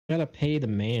Gotta pay the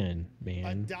man, A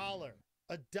man.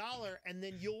 $1, and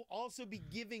then you'll also be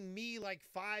giving me like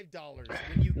 $5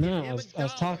 when you give No, him I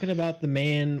was talking about the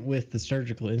man with the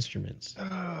surgical instruments. Oh.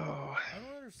 I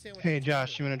don't understand what Hey, you're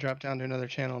Josh, talking you want to drop down to another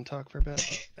channel and talk for a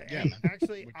bit? Yeah.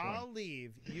 Actually, I'll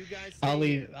leave. You guys stay I'll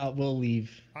leave. here. We'll leave.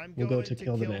 I'm we'll going go to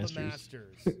kill the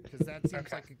masters. because that seems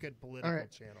Okay. like a good political right.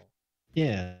 channel.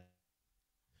 Yeah.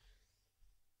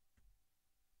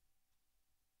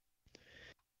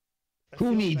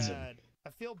 Who needs him? I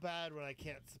feel bad when I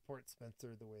can't support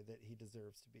Spencer the way that he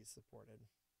deserves to be supported.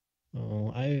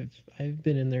 Oh, I've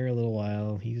been in there a little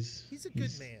while. He's a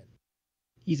good man.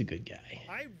 He's a good guy.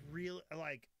 I really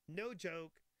like, no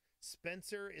joke,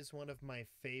 Spencer is one of my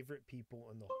favorite people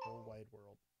in the whole wide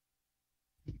world.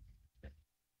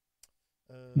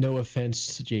 No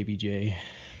offense to JBJ.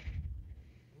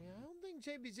 I don't think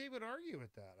JBJ would argue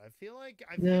with that. I feel like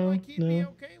he'd be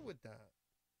okay with that.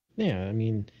 Yeah, I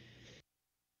mean,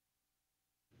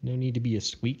 no need to be a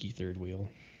squeaky third wheel.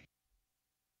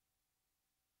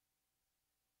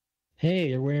 Hey,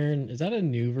 you're wearing, is that a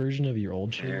new version of your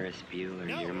old shirt? Ferris Bueller,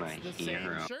 No, you're my it's the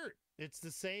hero. same shirt. It's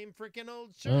the same freaking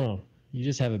old shirt. Oh, you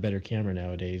just have a better camera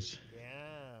nowadays.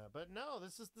 Yeah, but no,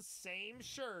 this is the same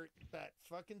shirt that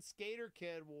fucking skater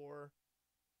kid wore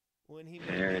when he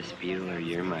Ferris Bueller,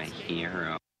 you're my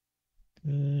hero.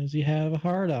 Does he have a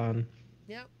heart on?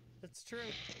 Yep, that's true.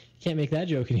 Can't make that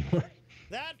joke anymore.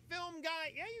 That film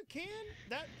guy, yeah, you can.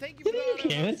 Thank you No, for the you auto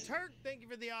can't. host. Turk, thank you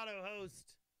for the auto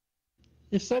host.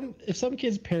 If some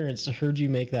kid's parents heard you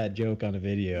make that joke on a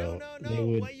video, No. they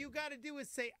would... What you got to do is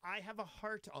say, "I have a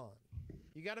heart on."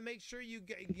 You got to make sure you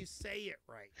say it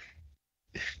right.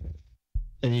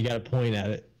 And you got to point at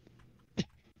it.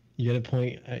 You got to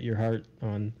point at your heart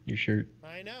on your shirt.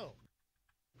 I know.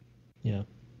 Yeah.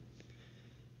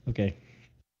 Okay.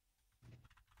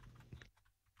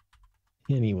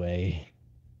 Anyway.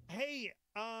 Hey,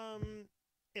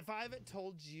 if I haven't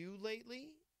told you lately,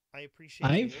 I appreciate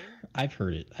I've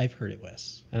heard it. I've heard it,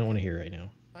 Wes. I don't want to hear it right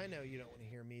now. I know you don't want to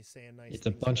hear me saying nice It's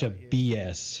a things bunch of about you.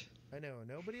 BS. I know.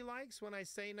 Nobody likes when I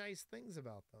say nice things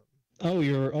about them. Oh,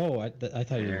 I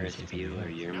thought you were Ferris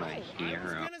Bueller, you're my I was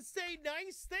hero. going to say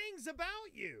nice things about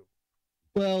you.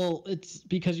 Well, it's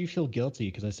because you feel guilty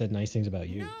because I said nice things about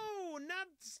you. No,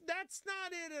 that's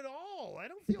not it at all. I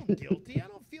don't feel guilty. I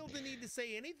don't feel the need to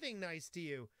say anything nice to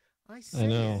you. I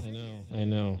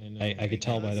know. I could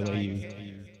tell by the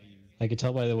way I could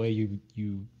tell by the way you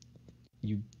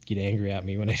get angry at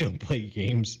me when I don't play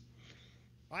games.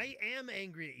 I am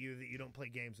angry at you that you don't play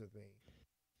games with me.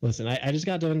 Listen, I just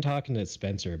got done talking to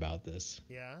Spencer about this.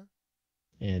 Yeah.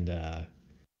 And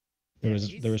there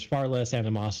was far less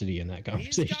animosity in that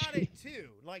conversation. He's got it too.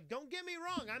 Like, don't get me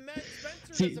wrong. I met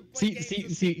Spencer doesn't play games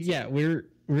with me yeah, we're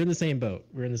in the same boat.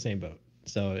 We're in the same boat.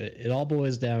 So it all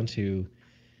boils down to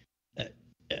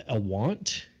a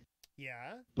want,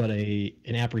 yeah, but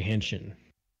an apprehension,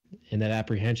 and that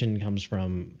apprehension comes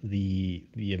from the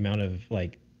amount of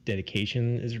like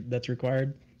dedication that's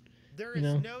required. There is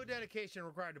no dedication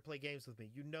required to play games with me.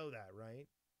 You know that, right?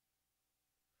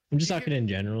 I'm just talking in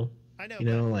general. I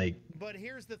know. But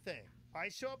here's the thing. I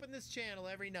show up in this channel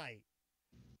every night,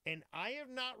 and I have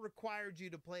not required you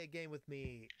to play a game with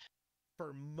me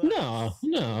for months.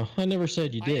 No, I never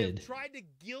said you did. I have tried to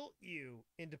guilt you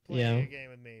into playing a game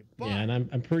with me. But yeah, and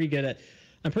I'm pretty good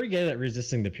at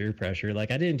resisting the peer pressure. Like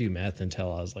I didn't do meth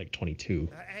until I was like 22.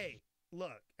 Hey,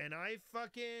 look, and I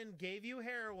fucking gave you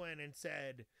heroin and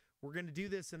said we're gonna do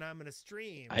this, and I'm gonna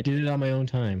stream. I did it on my own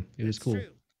time. It was cool.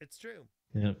 True. It's true.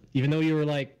 Yeah, even though you were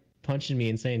like punching me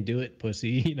and saying "Do it, pussy,"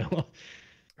 you know.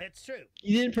 It's true.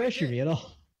 You didn't pressure me at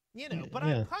all. You know, but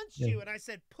I punched you and I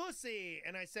said pussy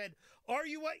and I said, "Are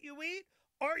you what you eat?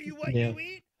 Are you what you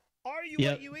eat? Are you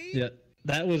what you eat?" Yeah,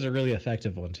 that was a really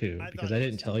effective one too because I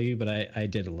didn't tell you, but I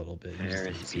did a little bit.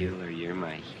 Ferris Bueller, you're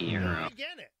my hero.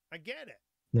 I get it.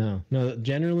 No.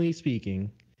 Generally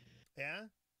speaking. Yeah.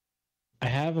 I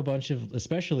have a bunch of,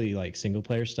 especially like single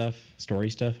player stuff, story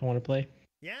stuff I want to play.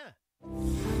 Yeah.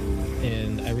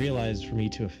 And I realized for me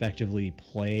to effectively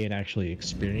play and actually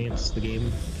experience the game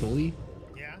fully,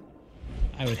 yeah,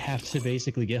 I would have to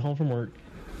basically get home from work,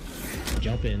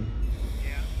 jump in,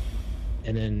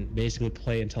 and then basically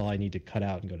play until I need to cut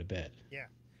out and go to bed. Yeah.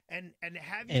 And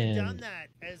have you done that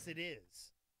as it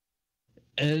is?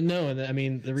 No, I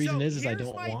mean the reason is I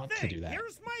don't want to do that.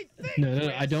 Here's my thing.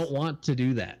 No, I don't want to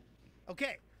do that.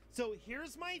 Okay, so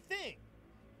here's my thing.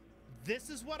 This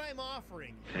is what I'm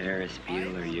offering. Ferris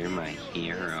Bueller, you're my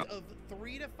hero. Of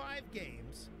 3 to 5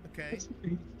 games, okay?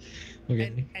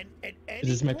 Okay. And at any is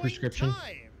this my point prescription? in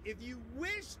time, if you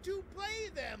wish to play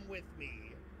them with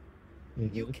me,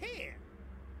 you can.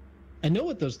 I know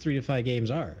what those 3 to 5 games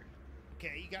are.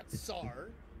 Okay, you got SAR.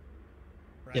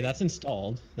 Right? Yeah, that's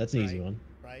installed. That's an easy Right. one.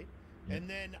 Right. Yeah. And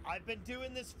then I've been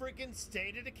doing this freaking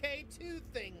State of Decay 2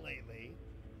 thing lately.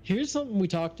 Here's something we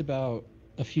talked about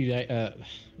a few, I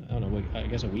don't know, I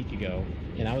guess a week ago,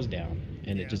 and I was down,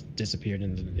 and Yeah. it just disappeared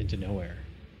into nowhere.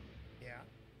 Yeah.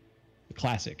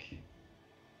 Classic.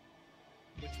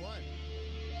 Which one?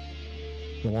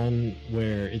 The one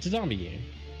where it's a zombie game.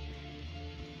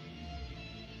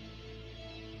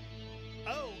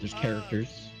 Oh. There's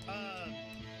characters.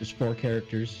 There's 4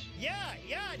 characters. Yeah,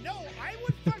 no, I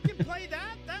would fucking play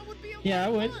that. That would be a Yeah,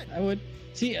 lot of fun. I would.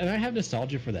 See, and I have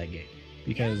nostalgia for that game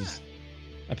because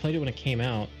I played it when it came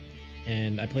out,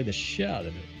 and I played the shit out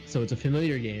of it. So it's a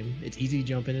familiar game. It's easy to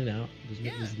jump in and out.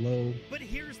 There's low. But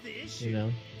here's the issue. You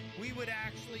know. We would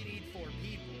actually need 4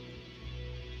 people.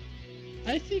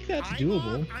 I think that's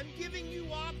doable. I'm giving you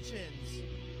options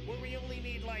where we only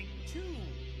need like 2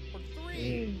 or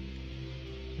 3.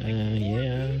 Like 4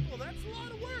 Yeah. people, that's a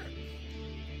lot of work.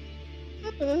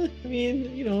 I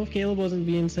mean, you know, if Caleb wasn't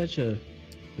being such a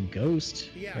ghost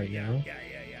right now. Yeah.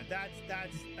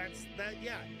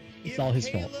 Yeah. It's If all his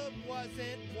fault. Caleb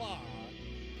wasn't blah,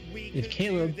 we If could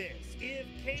Caleb- do this.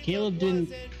 If Caleb didn't-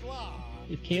 wasn't blah.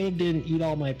 If Caleb didn't eat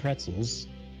all my pretzels,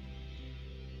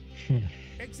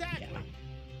 Exactly. Yeah.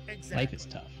 Exactly. life is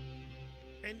tough.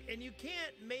 And you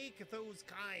can't make those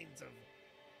kinds of,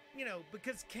 you know,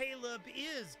 because Caleb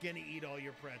is gonna eat all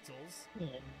your pretzels,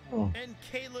 Oh. and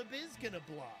Caleb is gonna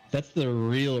blah. That's the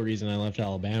real reason I left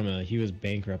Alabama. He was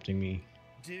bankrupting me.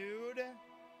 Dude.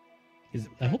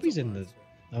 I hope he's pretzel in the. monster.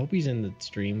 I hope he's in the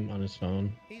stream on his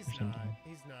phone. He's or something. not.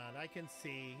 He's not. I can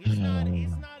see. He's not in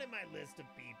my list of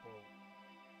people.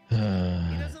 He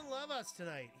doesn't love us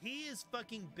tonight. He is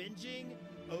fucking binging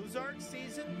Ozark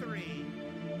season 3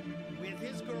 with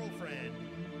his girlfriend,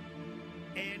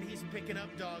 and he's picking up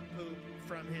dog poop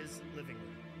from his living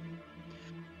room.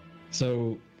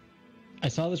 So, I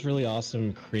saw this really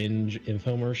awesome cringe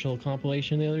infomercial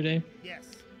compilation the other day, Yes.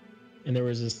 and there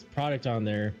was this product on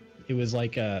there. It was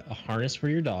like a harness for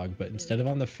your dog, but instead of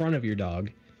on the front of your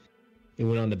dog, it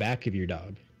went on the back of your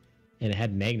dog, and it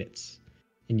had magnets.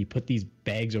 And you put these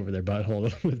bags over their butthole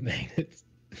with magnets,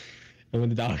 and when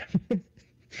the dog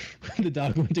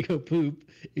went to go poop,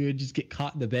 it would just get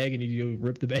caught in the bag, and you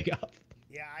rip the bag off.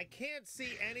 Yeah, I can't see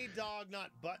any dog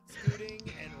not butt scooting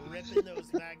and ripping those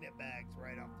magnet bags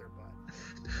right off their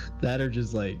butt. That or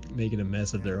just like making a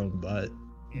mess of their own butt.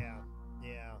 Yeah.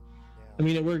 I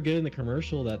mean, it worked good in the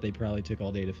commercial that they probably took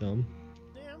all day to film,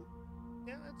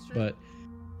 Yeah, that's true. but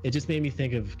it just made me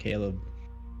think of Caleb.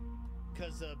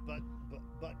 Because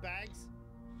butt bags?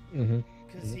 Mm-hmm.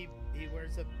 Because he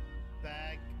wears a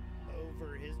bag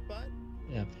over his butt?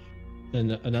 Yeah.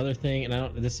 And another thing,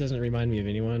 and this doesn't remind me of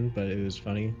anyone, but it was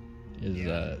funny,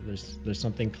 is there's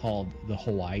something called the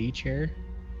Hawaii chair.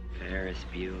 Ferris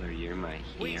Bueller, you're my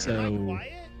Wait, hero. So- am I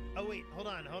quiet? Oh, wait, hold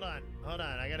on.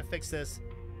 I gotta fix this.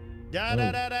 Da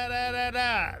da da da da da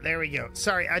da. There we go.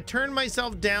 Sorry, I turned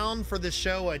myself down for the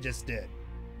show I just did.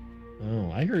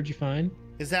 Oh, I heard you fine.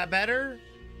 Is that better?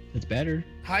 It's better.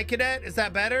 Hi, Cadet. Is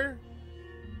that better?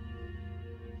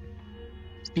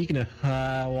 Speaking of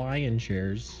Hawaiian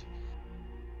chairs,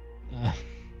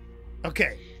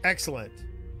 Okay, excellent.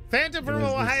 Phantom from It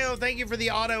was Ohio, thank you for the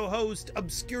auto host.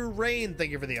 Obscure Rain,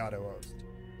 thank you for the auto host.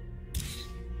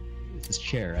 this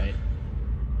chair, right?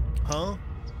 Huh?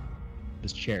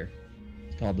 This chair.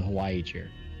 It's called the Hawaii chair.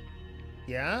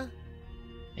 Yeah?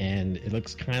 And it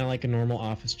looks kind of like a normal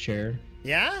office chair,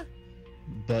 Yeah?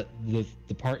 but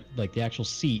the part, like the actual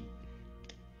seat,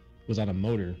 was on a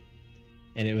motor,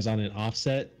 and it was on an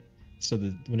offset, so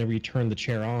that whenever you turn the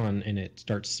chair on and it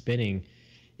starts spinning,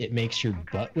 it makes your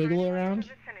butt wiggle around,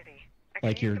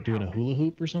 like you're doing a hula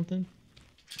hoop or something.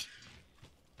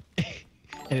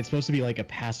 And it's supposed to be like a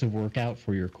passive workout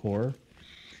for your core.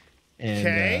 And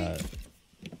Okay.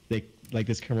 they like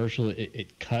this commercial,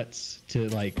 it cuts to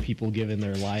like people giving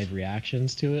their live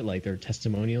reactions to it, like their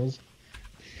testimonials.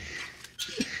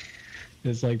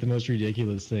 It's like the most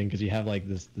ridiculous thing, because you have like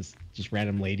this just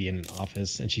random lady in an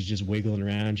office, and she's just wiggling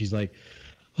around. She's like,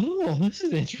 "Oh, this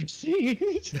is interesting."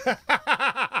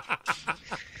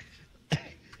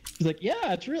 She's like,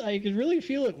 "Yeah, it's really, I can really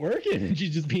feel it working," and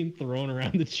she's just being thrown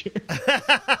around the chair.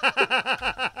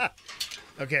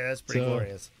 Okay, that's pretty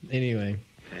glorious. Anyway,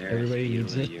 Ferris everybody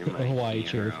needs Bueller, you're a my Hawaii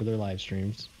chair hero. for their live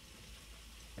streams.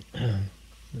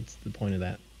 That's the point of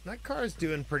that. That car's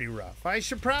doing pretty rough. I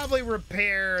should probably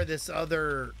repair this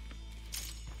other...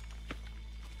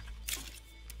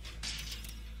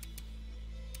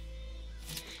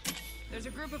 There's a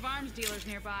group of arms dealers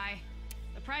nearby.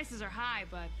 The prices are high,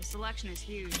 but the selection is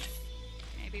huge.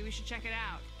 Maybe we should check it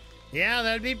out. Yeah,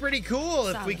 that'd be pretty cool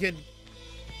if we could.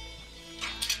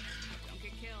 Don't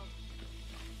get killed.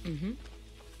 Mm-hmm.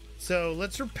 So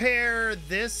let's repair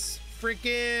this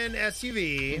freaking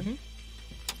SUV. Mm-hmm.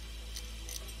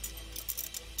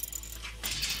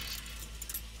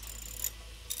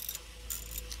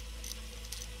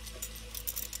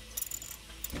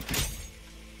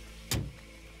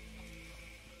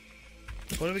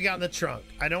 What do we got in the trunk?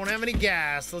 I don't have any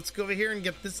gas. Let's go over here and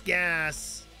get this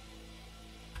gas.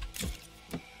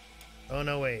 Oh,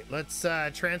 no, wait. Let's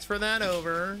transfer that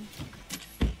over.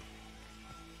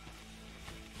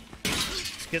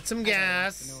 Let's get some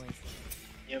gas.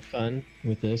 You have fun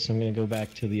with this. I'm going to go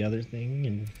back to the other thing.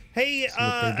 And Hey, see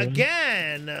what they're doing.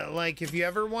 again, like, if you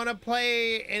ever want to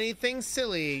play anything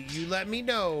silly, you let me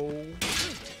know.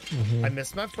 Mhm. I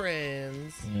miss my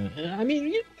friends. Yeah, I mean,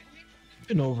 you've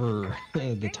been over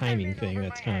the timing thing.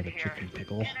 That's kind of a tricky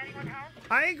pickle.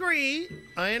 I agree.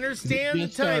 I understand the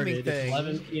Get started. timing It's thing.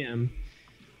 11 p.m.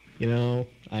 You know,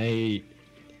 I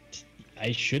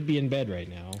should be in bed right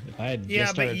now. If I had Yeah,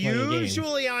 just but started playing a game.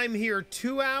 usually I'm here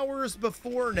 2 hours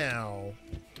before now.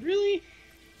 Really?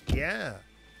 Yeah.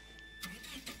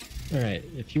 All right.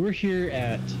 If you were here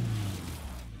at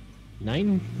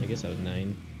 9, I guess that was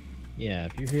 9. Yeah,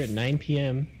 if you're here at 9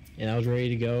 p.m. and I was ready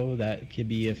to go, that could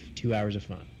be 2 hours of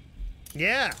fun.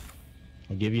 Yeah.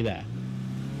 I'll give you that.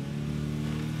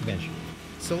 Eventually.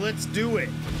 So let's do it.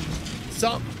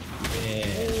 Something. Yeah.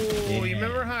 Oh, you yeah.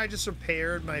 remember how I just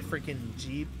repaired my freaking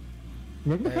Jeep?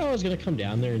 Remember how I was gonna come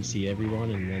down there and see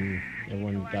everyone, and then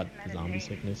everyone got the zombie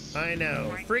sickness? I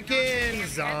know. Freaking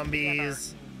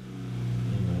zombies.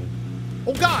 You know.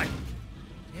 Oh, God.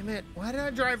 Damn it. Why did I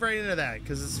drive right into that?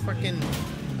 Because this fucking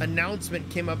announcement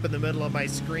came up in the middle of my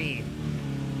screen.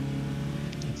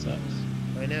 That sucks.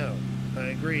 I know. I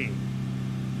agree.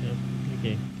 Yep.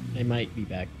 Okay. I might be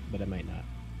back, but I might not.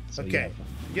 So you Okay. have fun.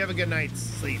 You have a good night's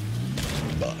sleep.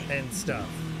 And stuff.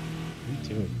 Me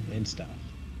too. And stuff.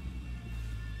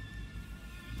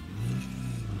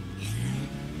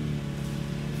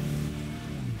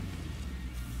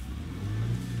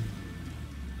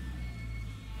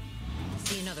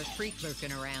 See another freak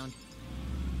lurking around.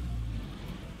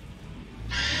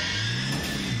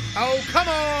 Oh, come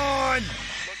on!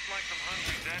 Looks like some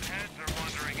hungry deadheads are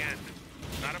wandering in.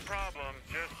 Not a problem,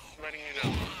 just letting you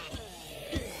know.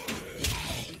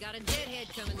 We got a deadhead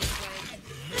coming this way.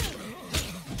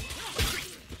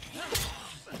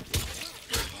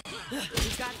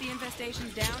 We've got the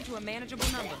infestations down to a manageable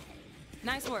number.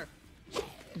 Nice work.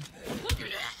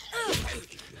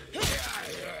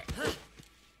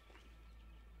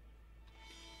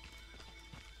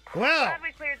 Well, Glad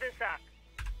we cleared this up.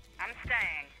 I'm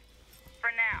staying. For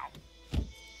now.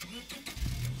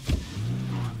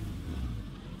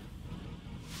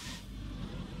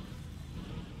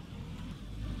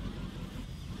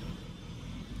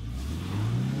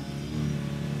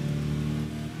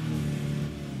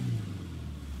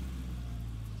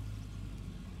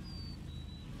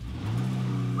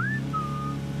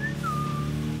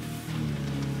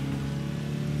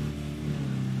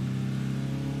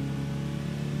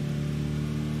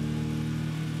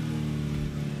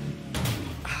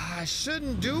 I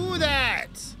shouldn't do that.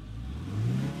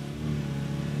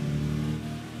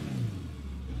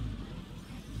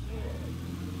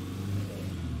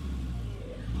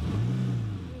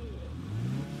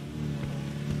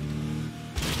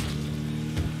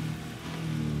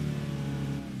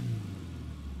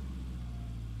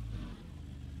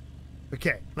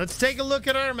 Okay, let's take a look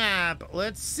at our map.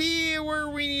 Let's see where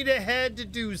we need to head to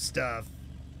do stuff.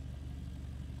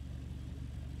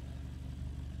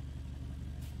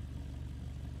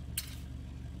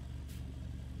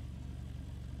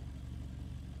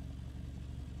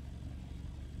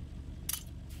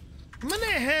 I'm gonna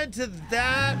head to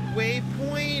that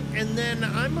waypoint, and then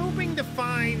I'm hoping to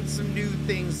find some new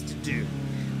things to do.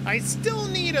 I still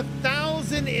need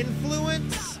 1,000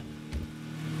 influence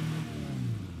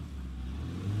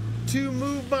to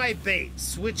move my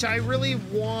base, which I really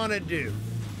want to do.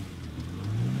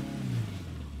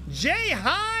 Jay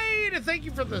Hyde, thank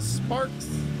you for the sparks.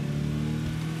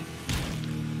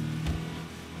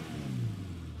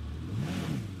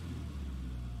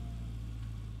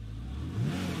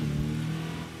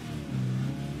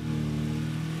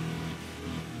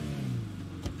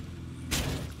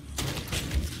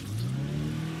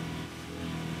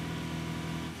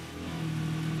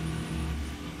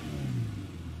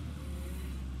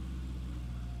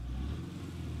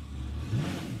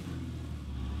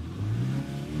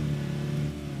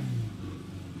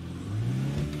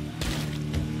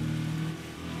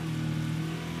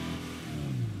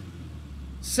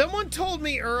 Someone told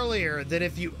me earlier that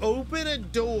if you open a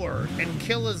door and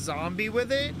kill a zombie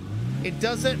with it, it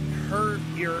doesn't hurt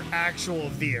your actual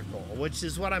vehicle, which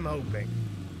is what I'm hoping.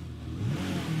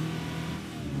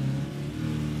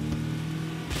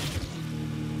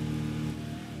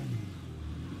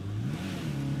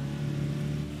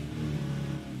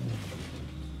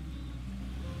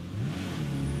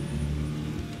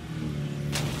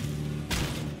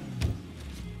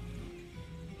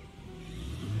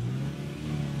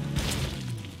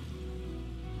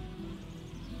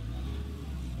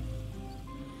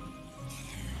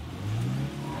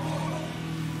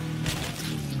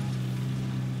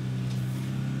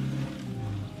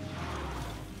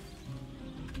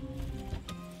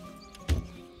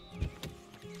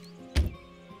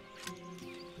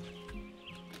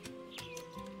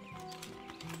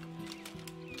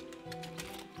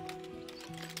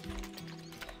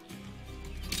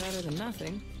 Better than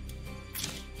nothing.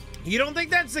 You don't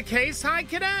think that's the case, High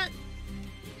Cadet?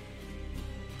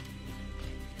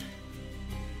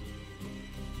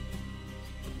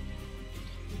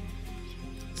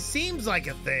 Seems like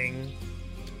a thing.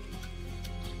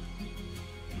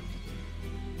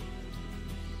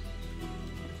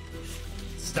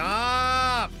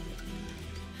 Stop!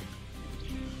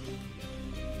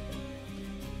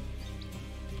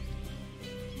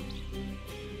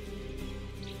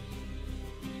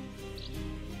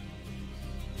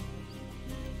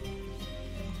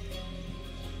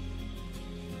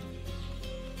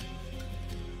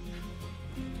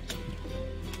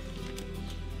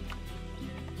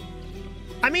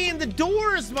 I mean, the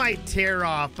doors might tear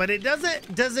off, but it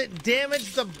doesn't. Does it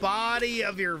damage the body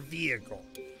of your vehicle?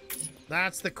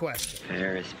 That's the question.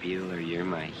 Ferris Bueller, you're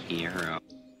my hero.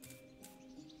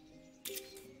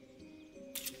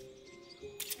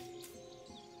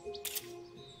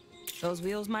 Those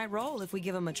wheels might roll if we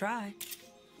give them a try.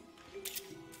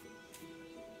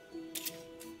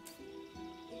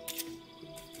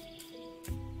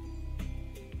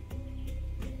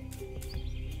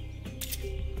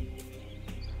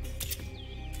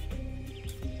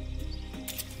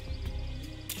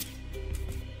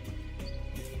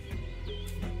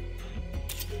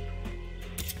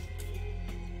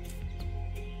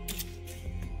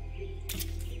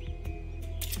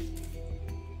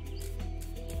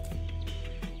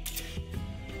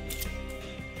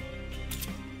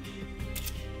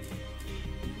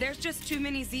 There's just too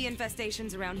many Z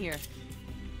infestations around here.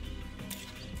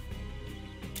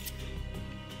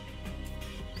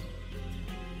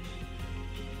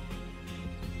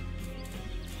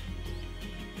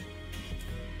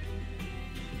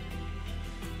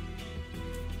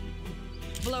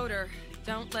 Bloater,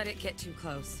 don't let it get too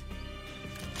close.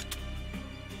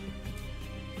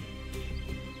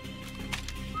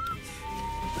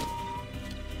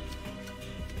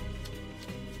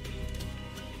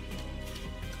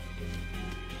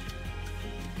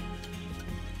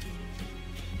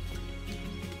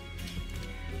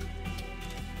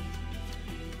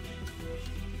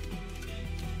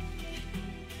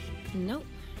 Nope,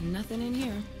 nothing in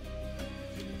here.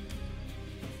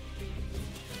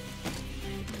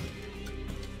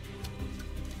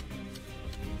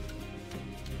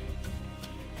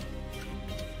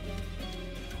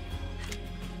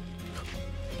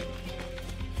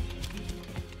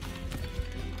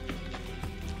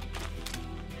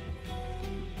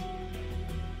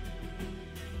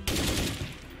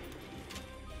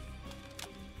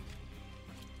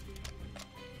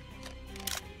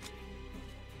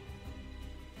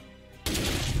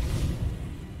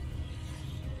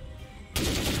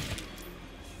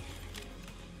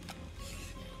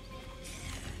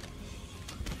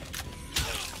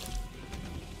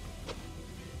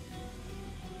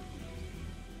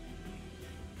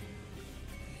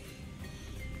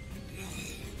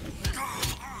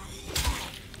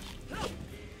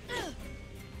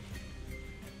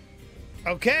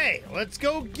 Okay, let's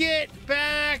go get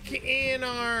back in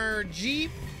our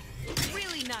Jeep.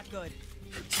 Really not good.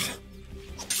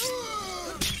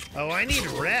 Oh, I need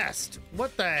rest.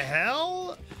 What the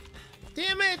hell?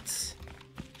 Damn it.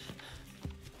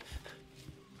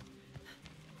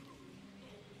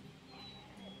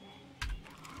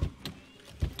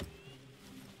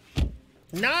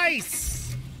 Nice.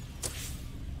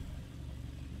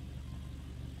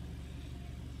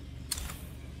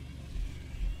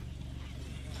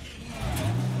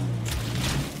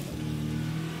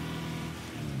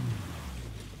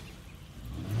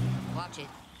 Watch it.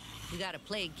 We got a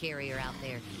plague carrier out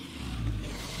there.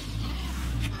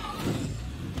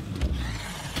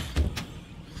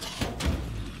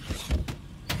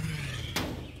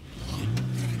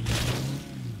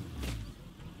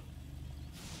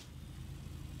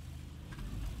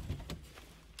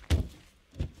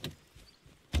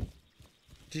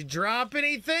 Did you drop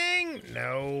anything?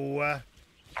 No. I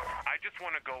just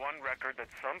want to go on record that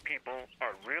some people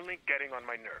are really getting on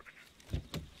my nerves.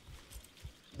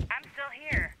 I'm still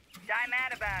here. Die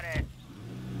mad about it.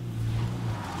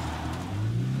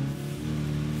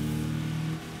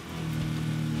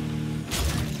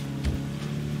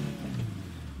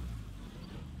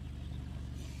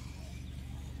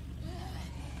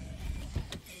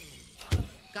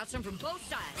 Got some from both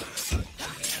sides.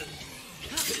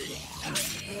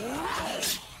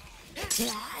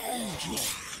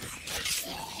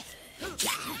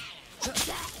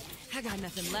 I got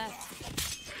nothing left.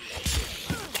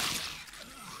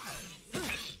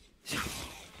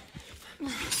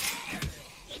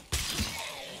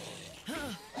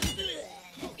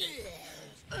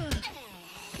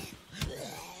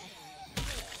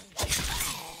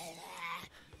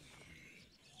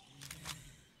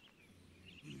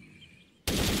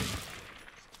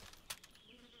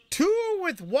 Two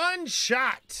with one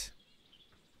shot.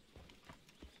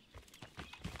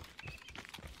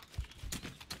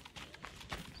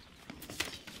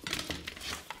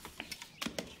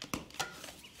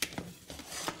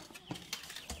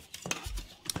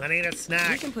 I need a We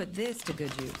snack. can put this to good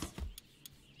use.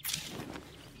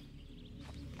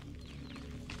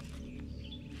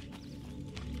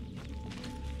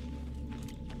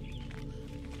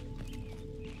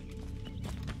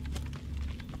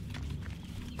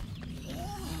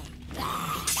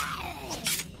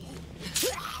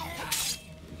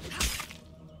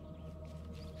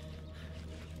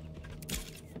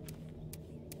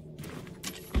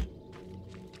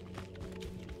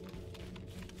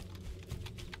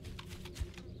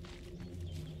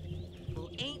 Well,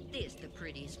 ain't this the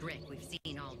prettiest wreck we've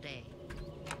seen all day?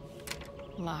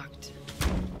 Locked.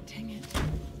 Dang it.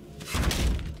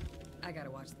 I gotta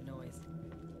watch the noise.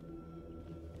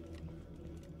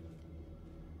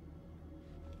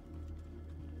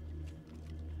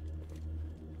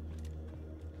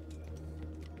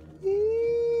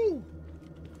 Ooh.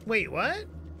 Wait, what?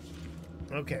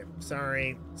 Okay,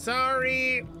 sorry.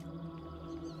 Sorry.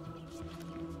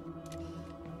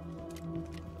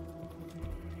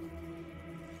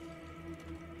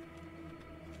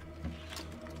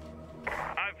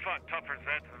 I've fought tougher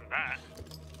Zeds than that.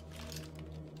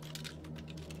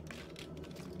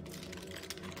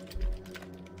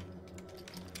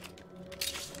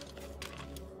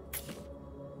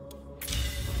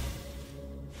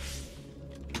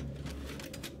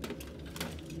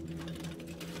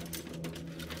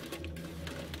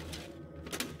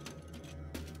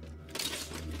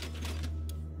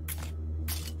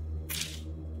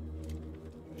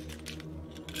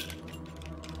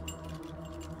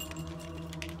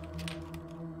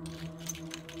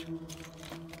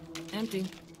 Empty.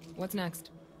 What's next?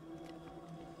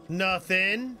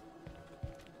 Nothing.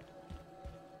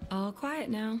 All quiet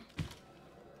now.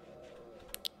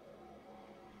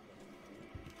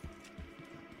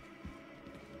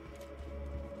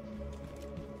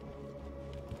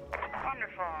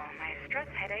 Wonderful. My stress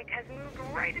headache has moved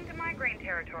right into migraine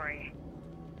territory.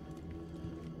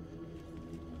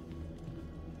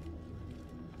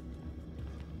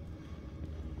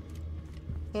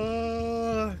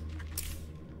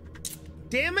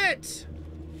 Damn it!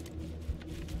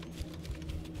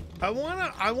 I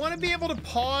wanna be able to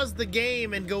pause the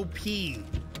game and go pee.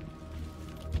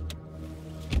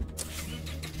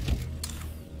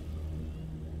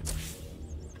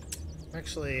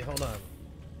 Actually, hold on.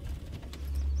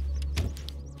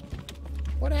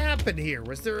 What happened here?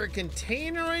 Was there a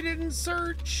container I didn't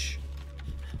search?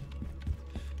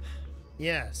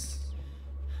 Yes.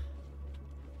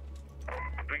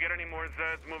 If we get any more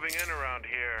Zeds moving in around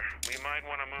here, we might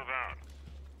want to move out.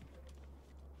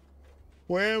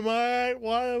 We might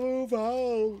want to move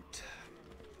out.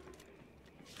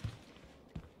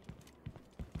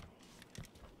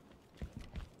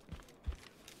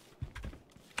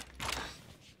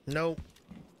 Nope.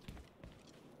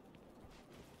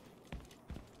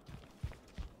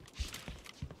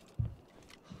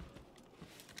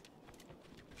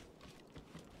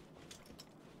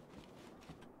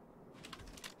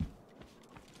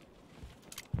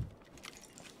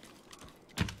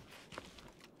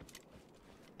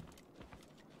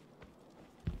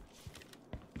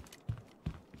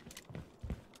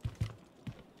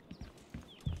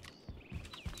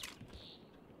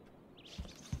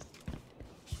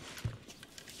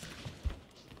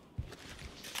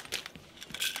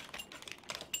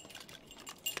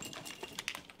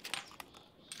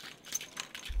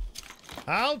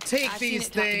 I'll take I've seen these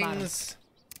it top to bottom. things.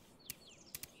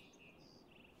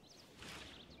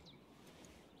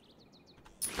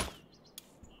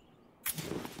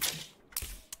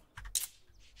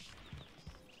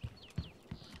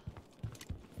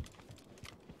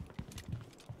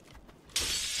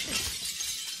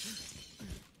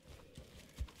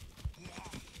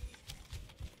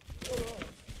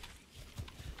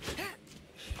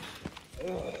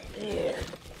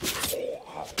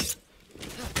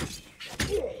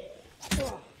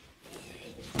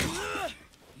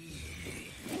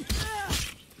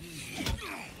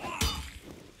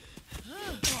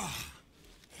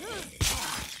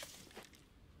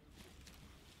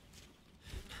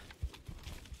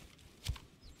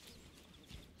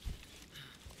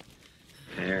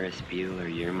 Ferris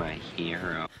Bueller, you're my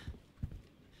hero.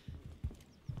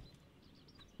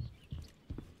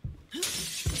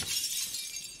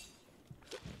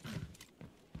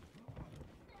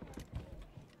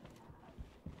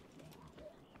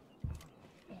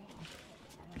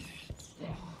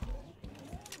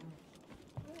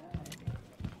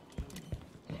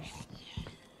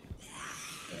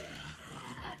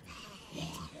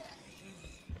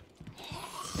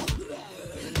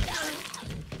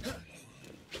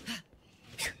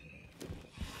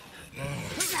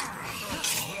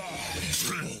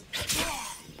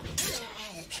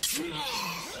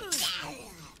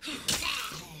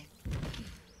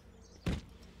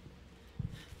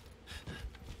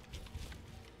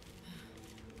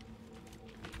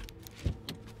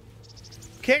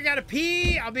 Okay, I gotta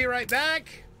pee. I'll be right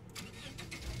back.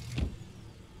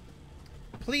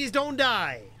 Please don't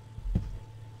die.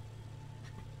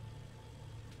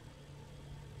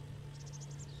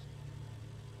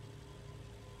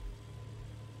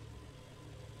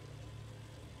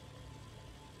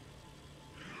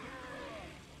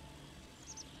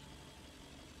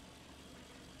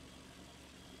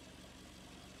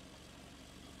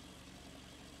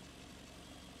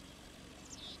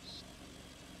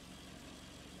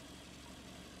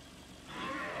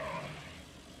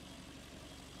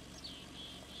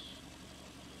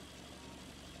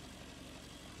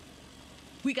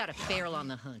 We got a feral on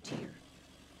the hunt here.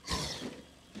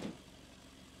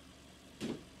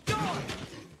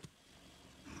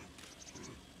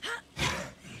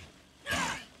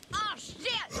 Oh,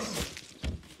 shit!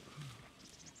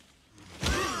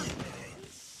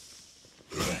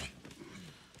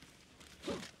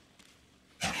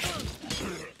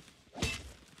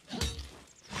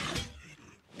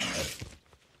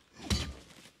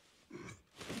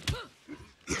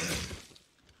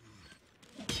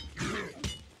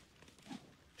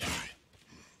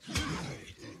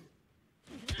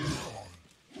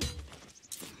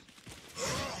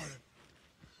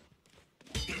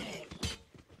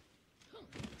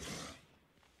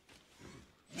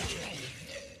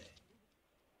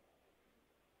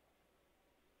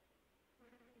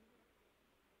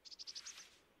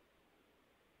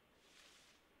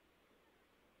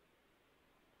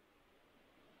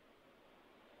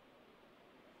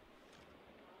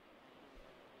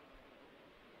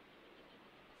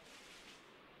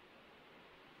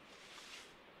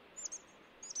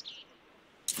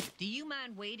 Do you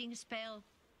mind waiting a spell?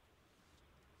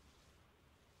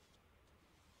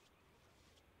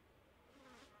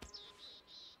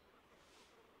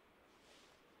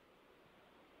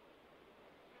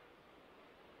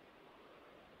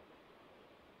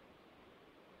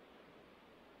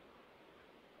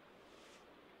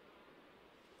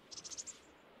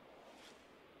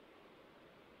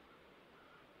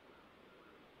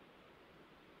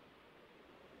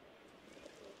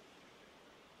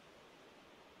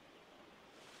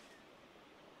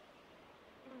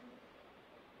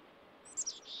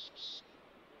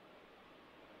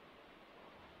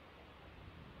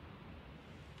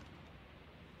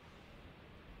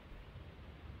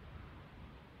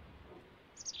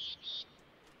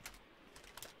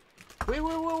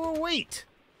 Wait.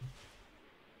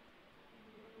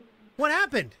 What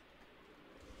happened?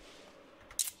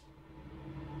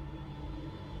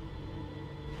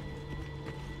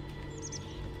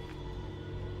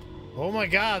 Oh my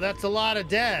god, that's a lot of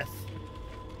death.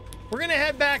 We're gonna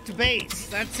head back to base.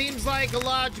 That seems like a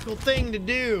logical thing to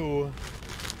do.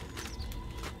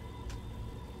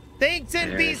 Thanks,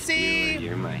 Ferris NPC! Bueller,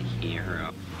 you're my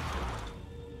hero.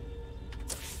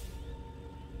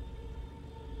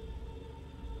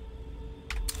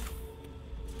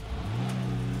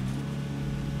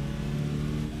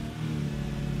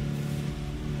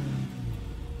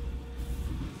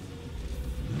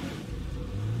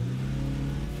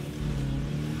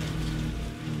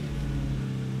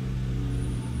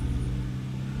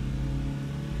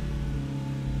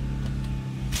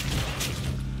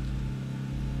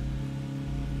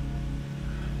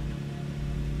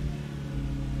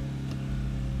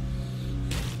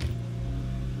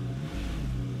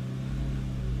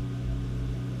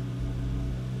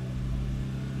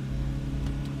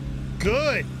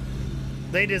 Good.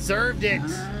 They deserved it.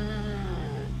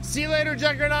 See you later,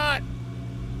 Juggernaut.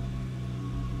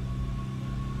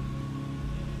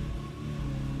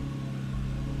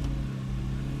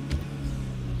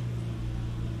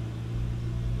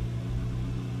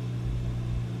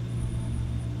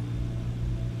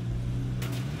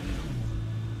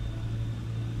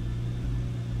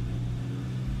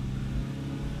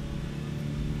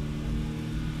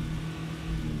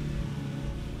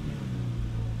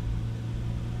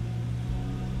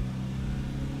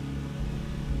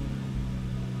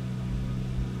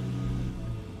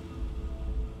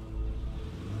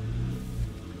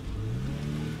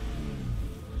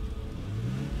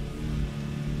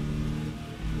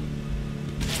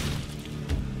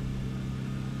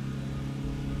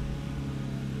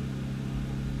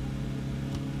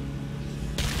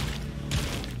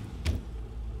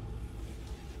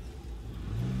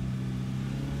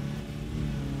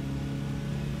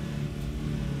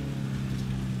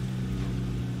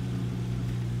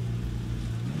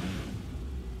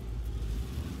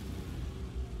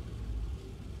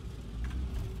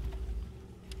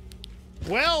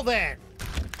 Well then.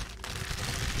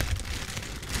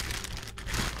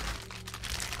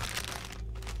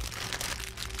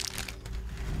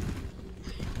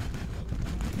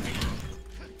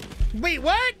 Wait,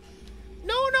 what?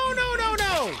 No, no, no, no,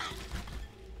 no!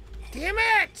 Damn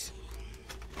it!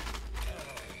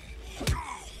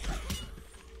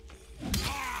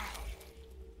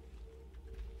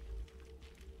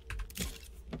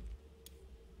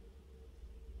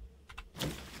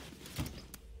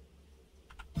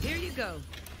 Here you go.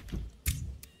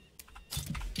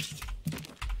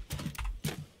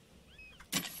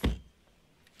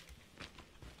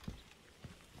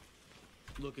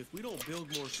 Look, if we don't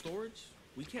build more storage,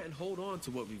 we can't hold on to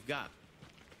what we've got.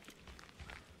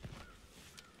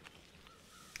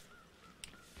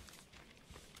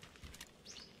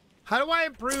 How do I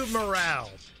improve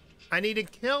morale? I need to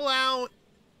kill out,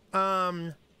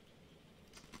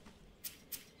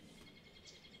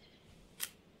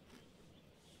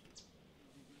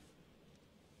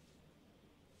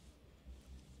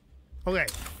 okay,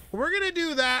 we're gonna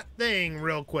do that thing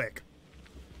real quick.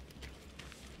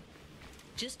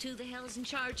 Just who the hell's in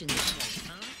charge in this place,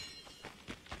 huh?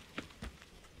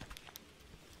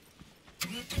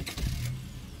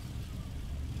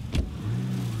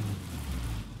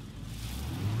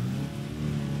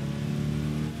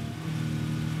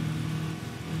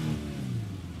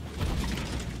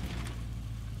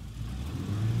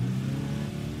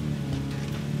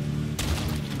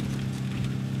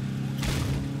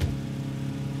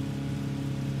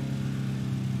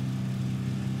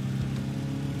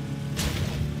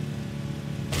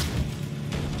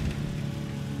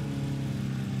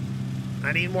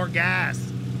 I need more gas.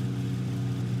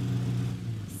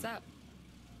 Sup?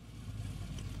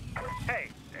 Hey,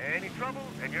 any trouble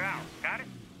and you're out. Got it?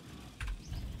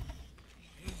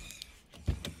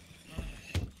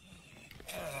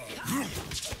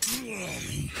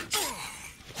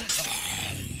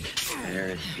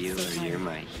 Ferris Bueller, you're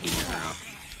my hero.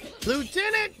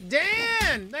 Lieutenant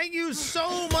Dan, thank you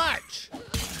so much.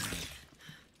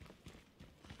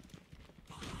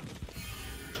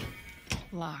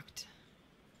 Locked.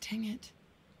 Dang it.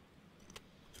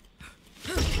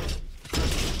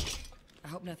 I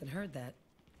hope nothing heard that.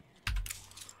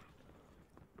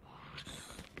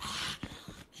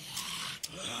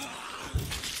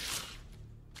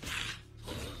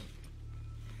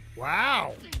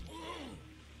 Wow.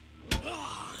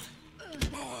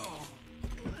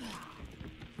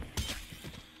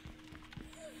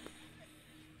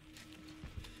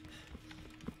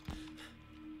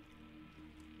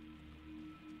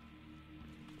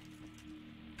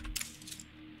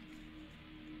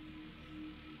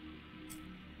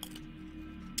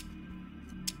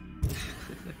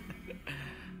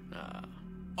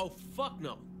 Oh, fuck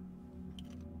no.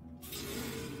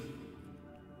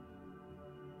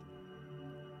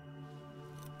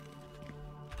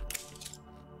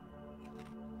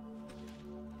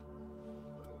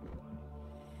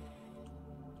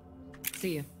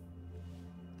 See you.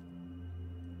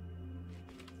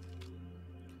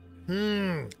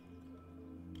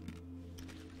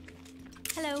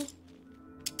 Hello.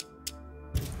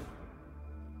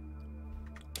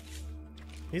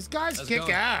 These guys Let's kick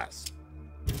go. ass.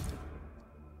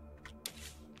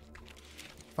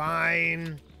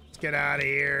 Fine. Let's get out of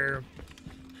here.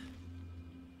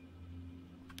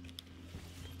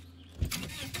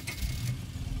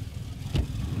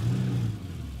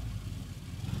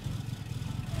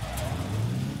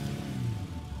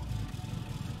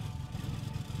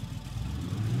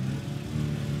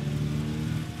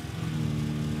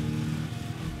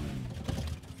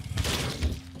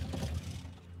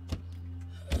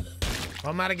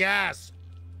 I'm out of gas.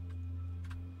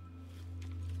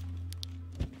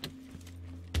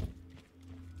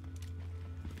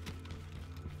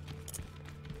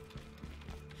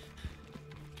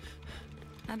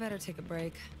 I better take a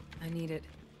break. I need it.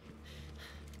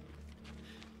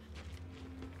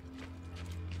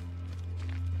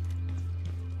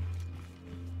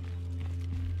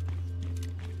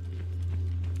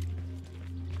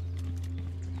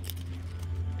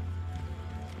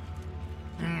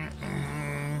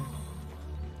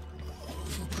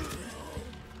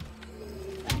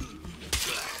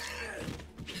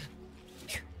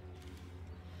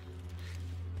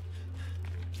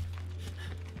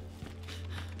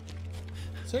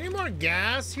 Is there any more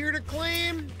gas here to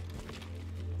claim?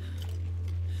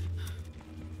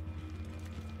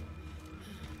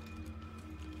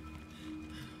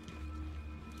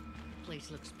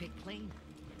 Place looks pick clean.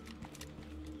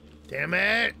 Damn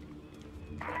it.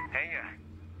 Hey,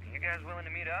 you guys willing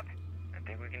to meet up? I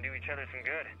think we can do each other some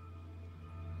good.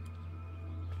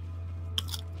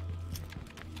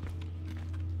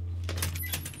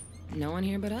 No one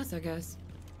here but us, I guess.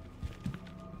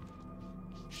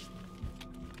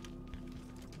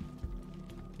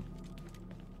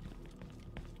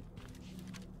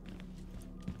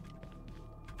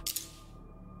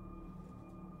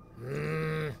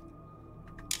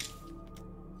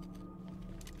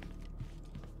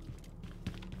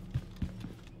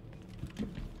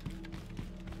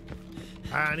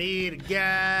 I need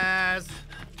gas.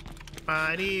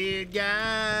 I need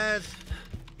gas.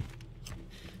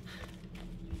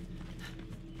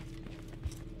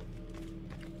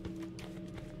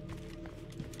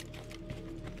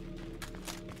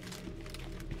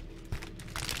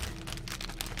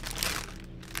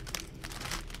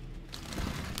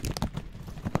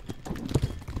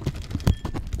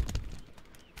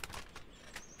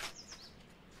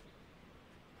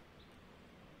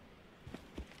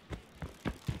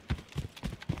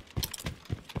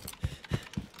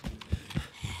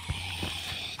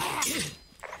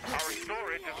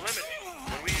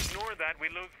 We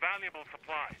lose valuable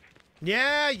supplies.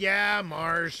 Yeah,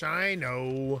 Marsh, I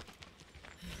know.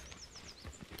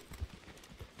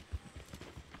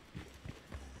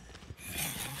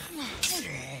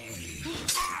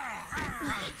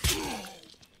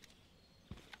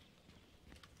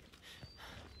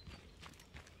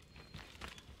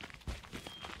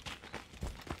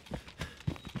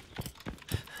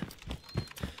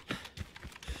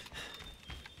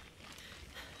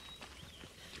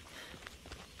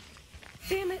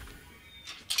 Damn it.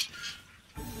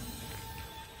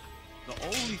 The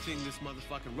only thing this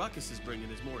motherfucking ruckus is bringing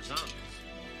is more zombies.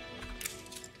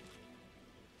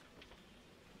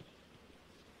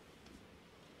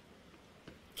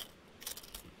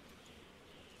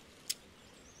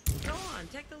 Go on,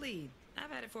 take the lead.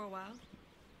 I've had it for a while.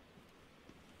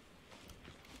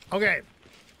 Okay.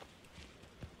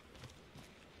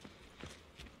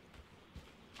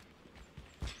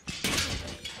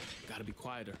 Gotta be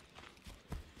quieter.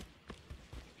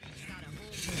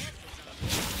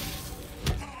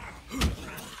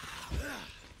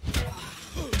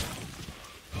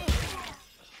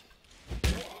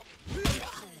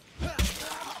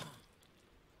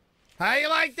 How you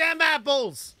like them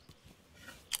apples?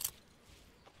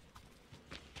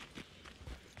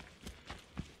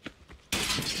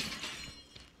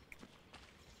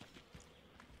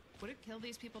 Would it kill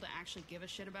these people to actually give a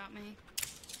shit about me?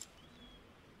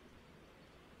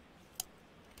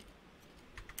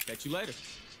 Catch you later.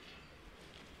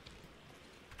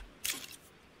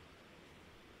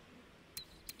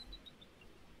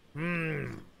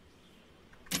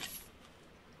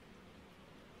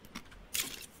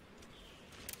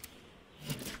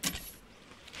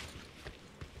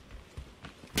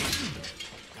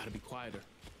 Gotta be quieter.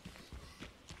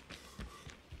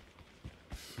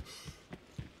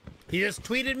 He just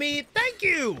tweeted me, thank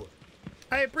you!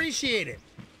 I appreciate it.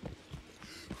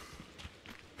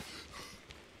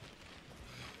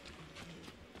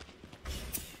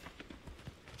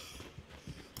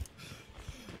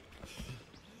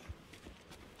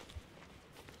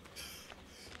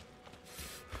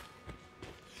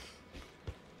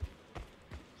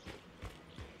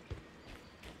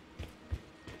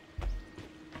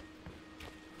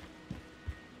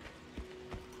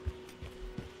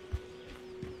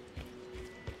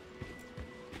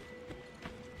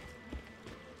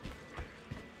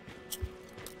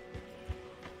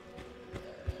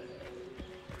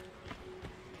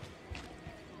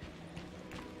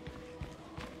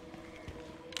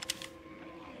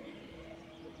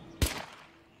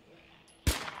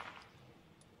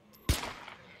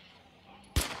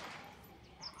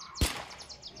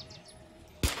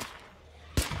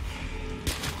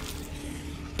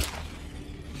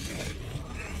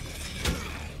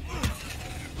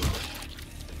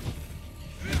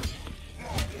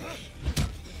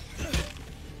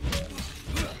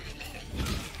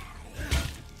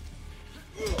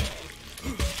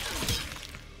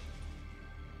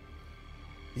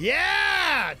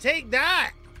 Yeah, take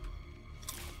that.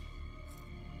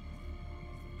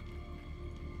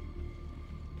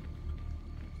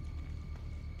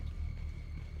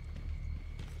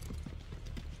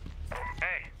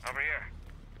 Hey, over here.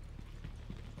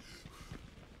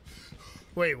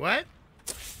 Wait, what?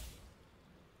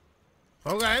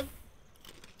 Okay.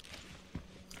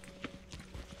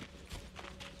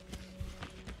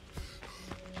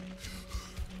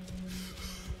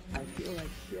 I feel like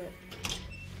shit.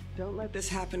 Don't let this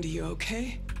happen to you,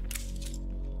 okay?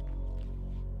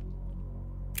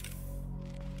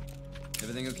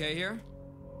 Everything okay here?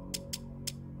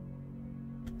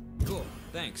 Cool,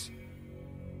 thanks.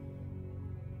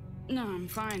 No, I'm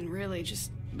fine, really.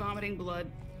 Just vomiting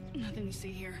blood. Nothing to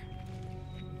see here.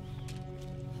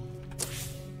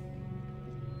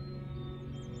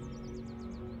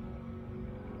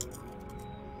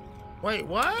 Wait,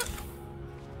 what?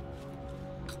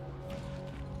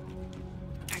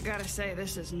 I gotta say,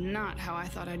 this is not how I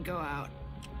thought I'd go out.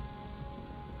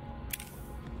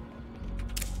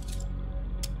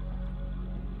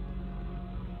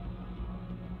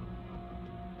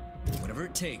 Whatever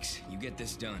it takes, you get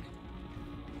this done.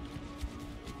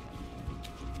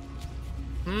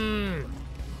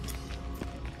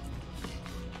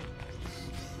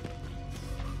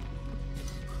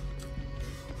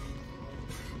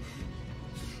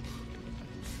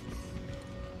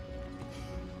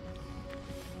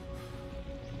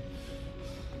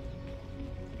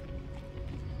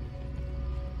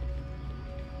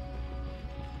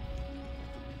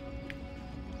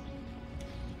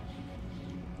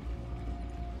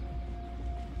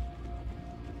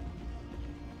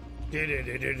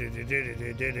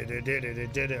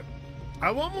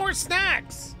 I want more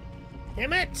snacks.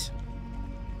 Damn it.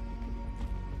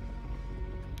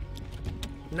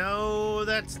 No,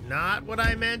 that's not what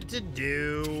I meant to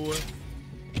do.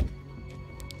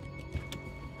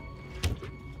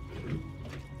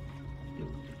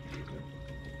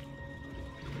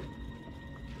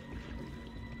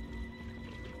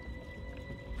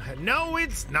 No,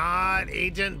 it's not,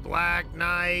 Agent Black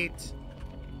Knight.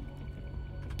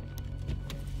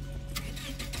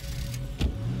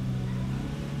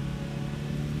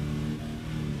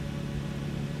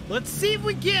 Let's see if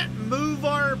we can't move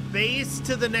our base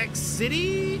to the next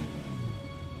city.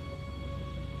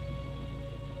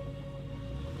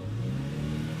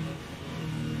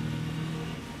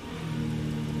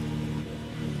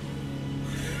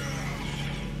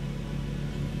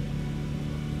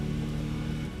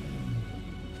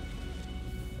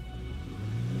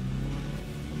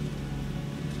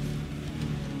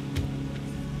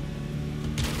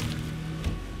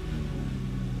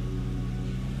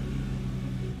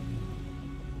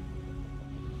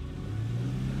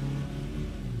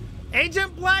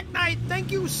 Agent Black Knight,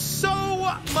 thank you so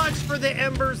much for the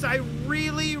embers. I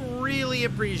really, really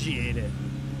appreciate it.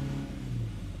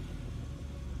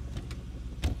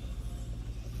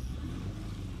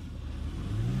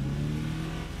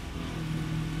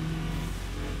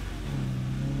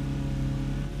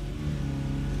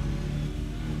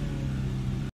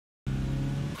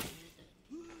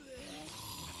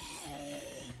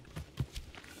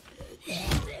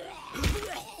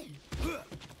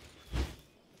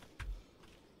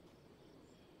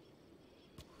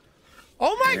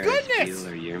 Oh my goodness!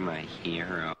 Bueller, you're my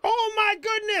hero. Oh my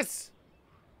goodness!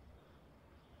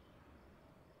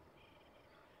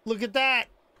 Look at that!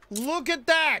 Look at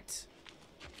that!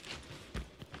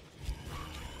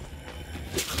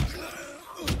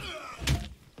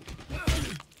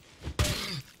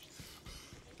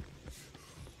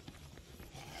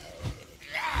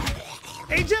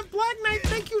 Agent Black Knight,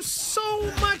 thank you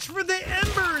so much for the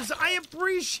embers. I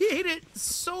appreciate it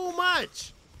so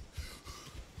much.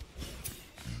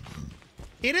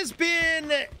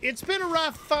 It's been a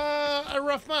rough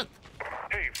month.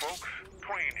 Hey folks,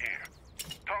 Twain here.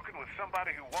 Talking with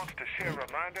somebody who wants to share a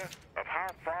reminder of how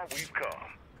far we've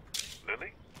come.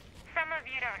 Lily? Some of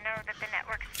you don't know that the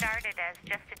network started as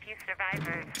just a few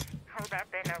survivors holed up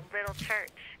in a little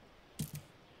church.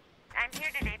 I'm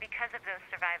here today because of those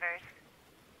survivors.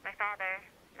 My father,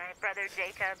 my brother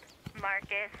Jacob,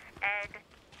 Marcus, Ed,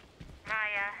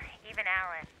 Maya, even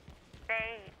Alan.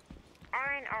 They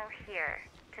aren't all here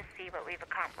to see what we've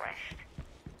accomplished.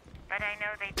 But I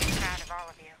know they'd be proud of all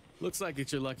of you. Looks like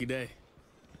it's your lucky day.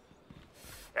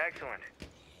 Excellent.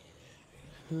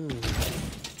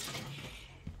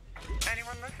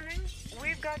 Anyone listening?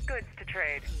 We've got goods to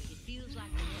trade. It feels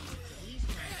like the police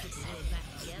trying to put the world back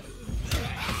together.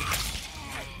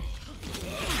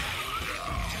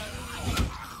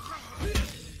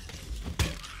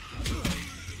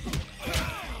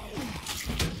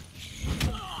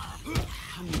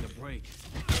 I need a break.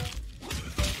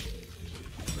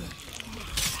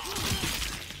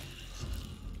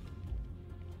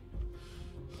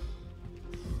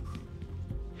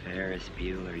 Ferris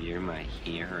Bueller, you're my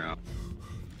hero.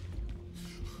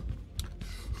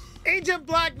 Agent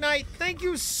Black Knight, thank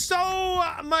you so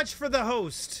much for the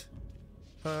host.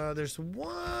 There's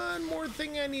one more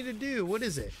thing I need to do. What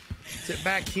is it? Is it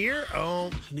back here? Oh,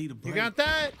 I need a break. you got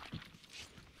that?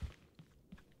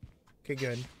 Okay,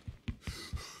 good.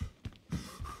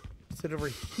 Is it over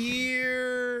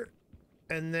here?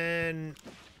 And then...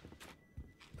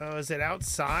 Oh, is it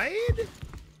outside?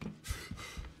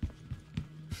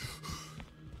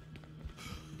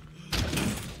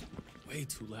 Way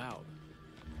too loud.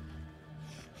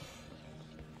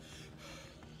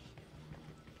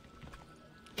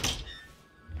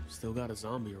 Still got a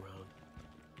zombie around.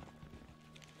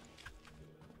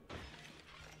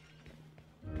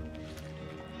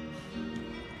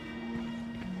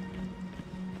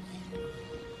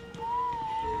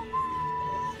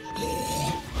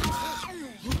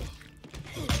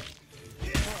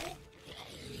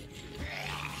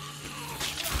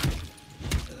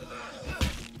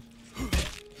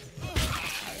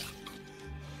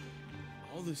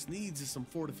 All this needs is some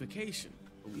fortification.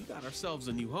 We got ourselves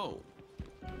a new home.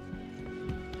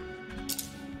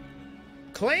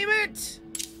 Claim it!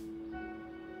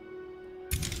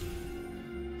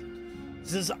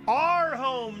 This is our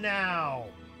home now!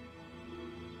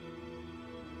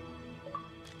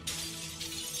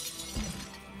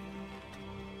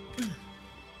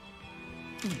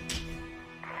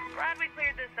 Glad we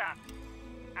cleared this up.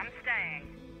 I'm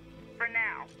staying. For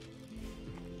now.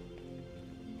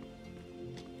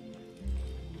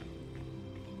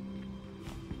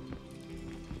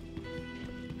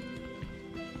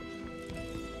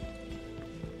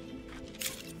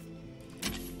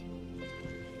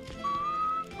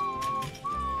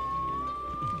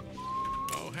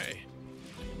 Oh, hey.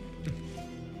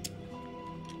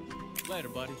 Later,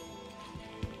 buddy.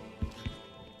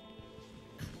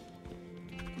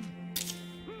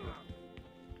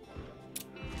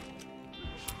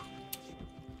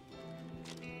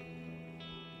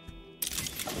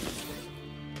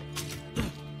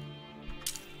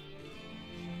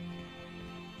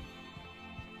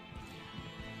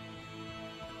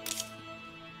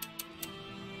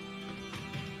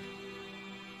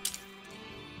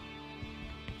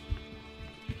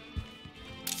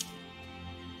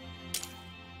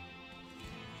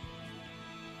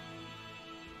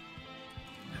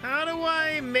 How do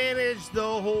I manage the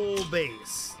whole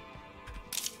base?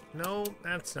 No,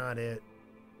 that's not it.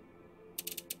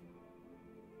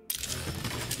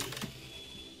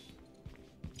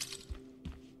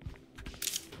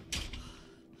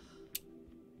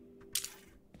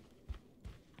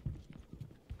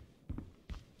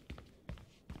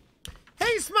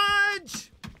 Hey,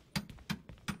 Smudge!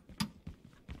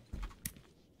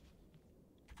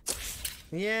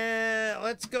 Yeah,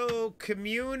 let's go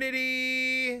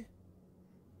community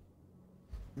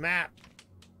map.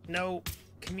 No,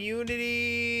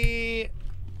 community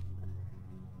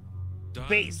Done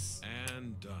base.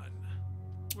 and done.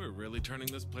 We're really turning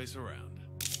this place around.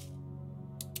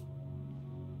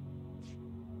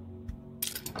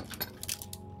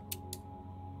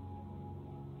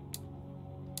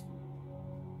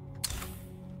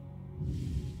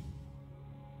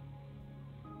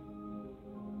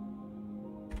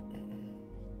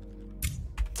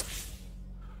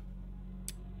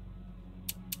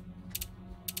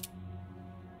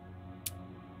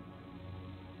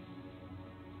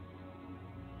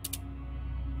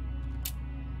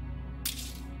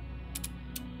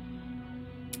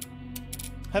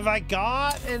 Have I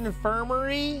got an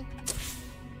infirmary?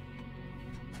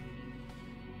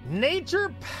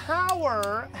 Nature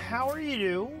power, how are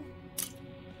you?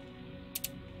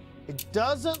 It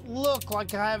doesn't look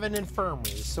like I have an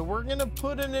infirmary, so we're gonna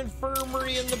put an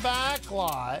infirmary in the back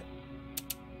lot.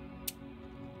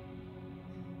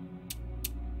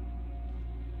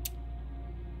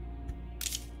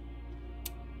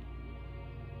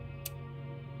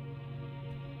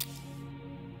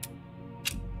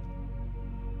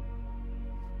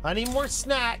 I need more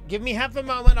snack. Give me half a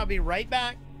moment. I'll be right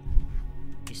back.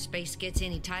 If space gets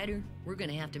any tighter, we're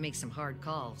gonna have to make some hard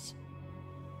calls.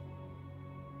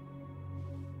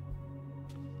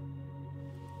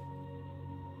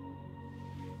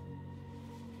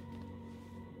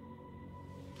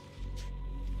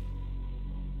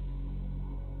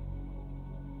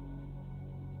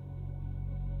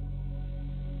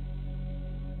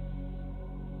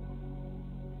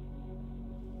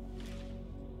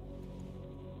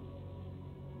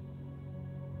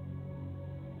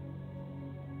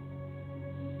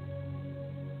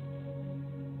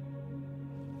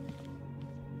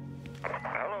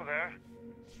 Hello there.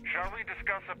 Shall we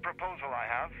discuss a proposal I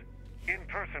have? In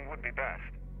person would be best.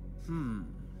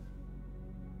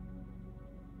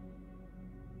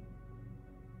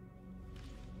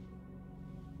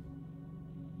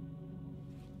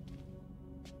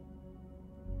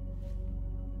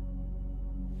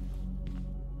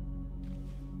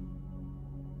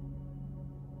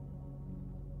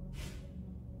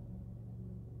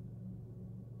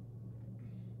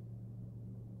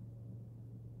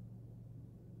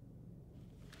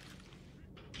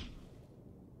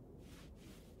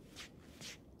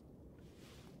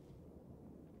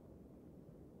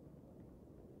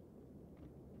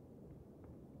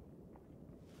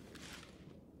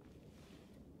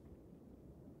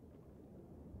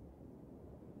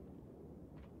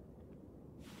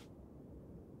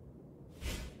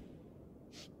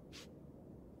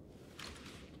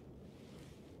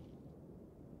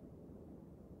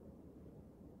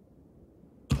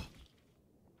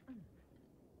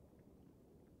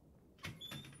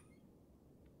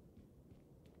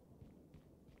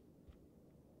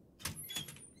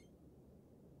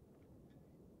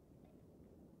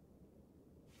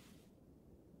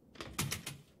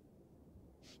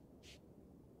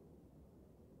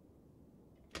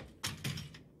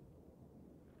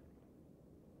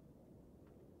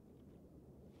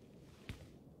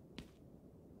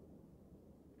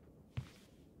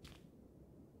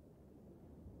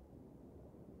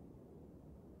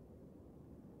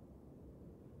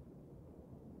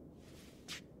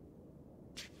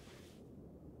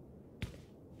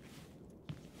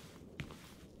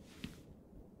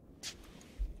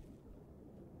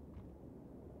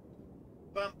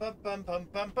 bum bum bum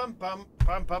bum bum bum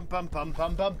bum bum bum bum bum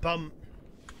bum bum bum.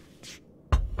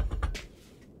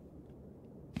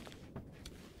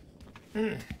 I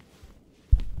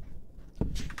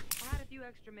had a few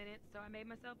extra minutes, so I made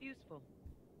myself useful.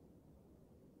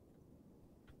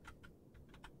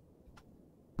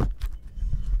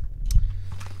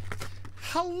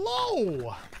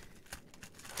 Hello!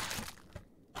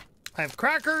 I have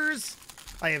crackers.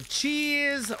 I have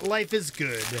cheese. Life is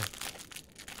good.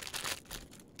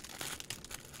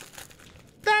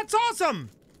 That's awesome!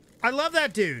 I love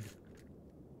that dude.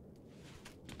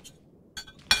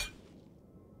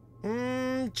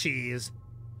 Cheese.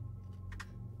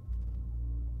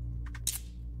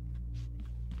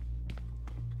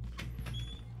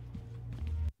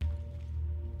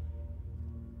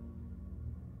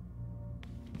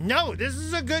 No, this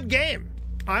is a good game.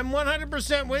 I'm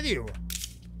 100% with you.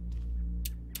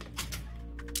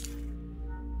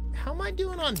 How am I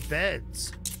doing on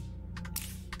beds?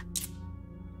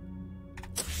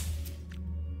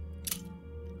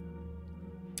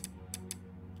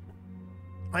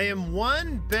 I am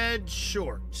one bed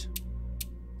short.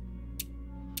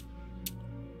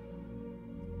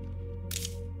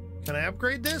 Can I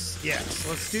upgrade this? Yes,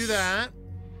 let's do that.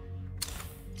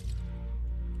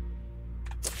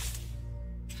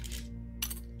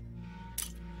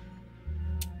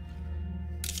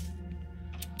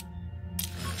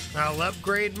 I'll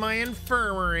upgrade my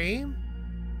infirmary.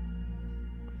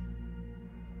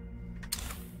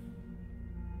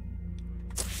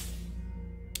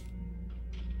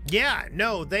 Yeah,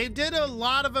 no, they did a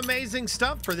lot of amazing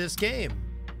stuff for this game.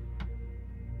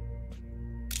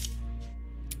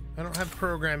 I don't have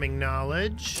programming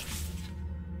knowledge.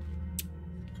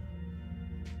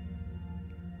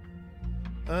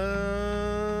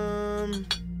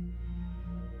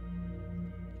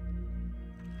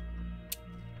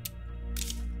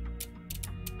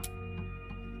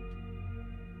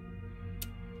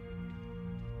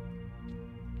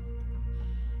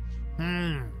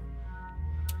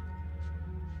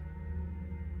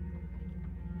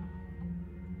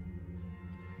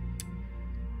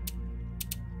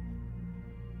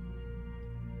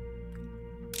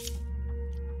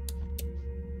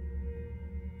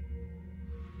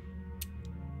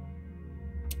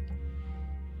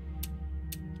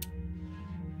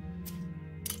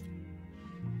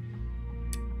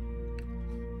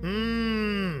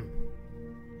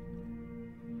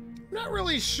 Not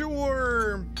really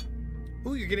sure.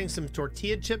 Ooh, you're getting some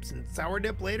tortilla chips and sour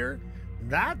dip later?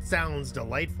 That sounds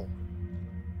delightful.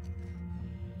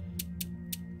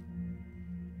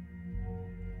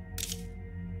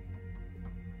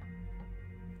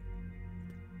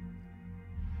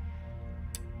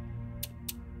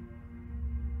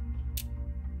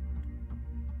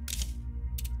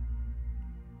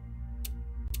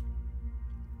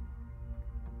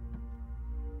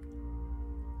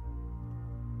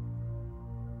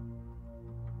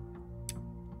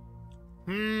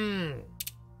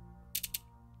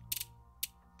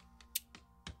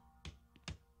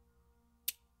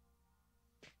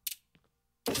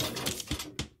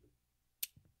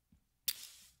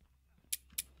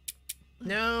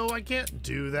 No, I can't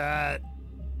do that.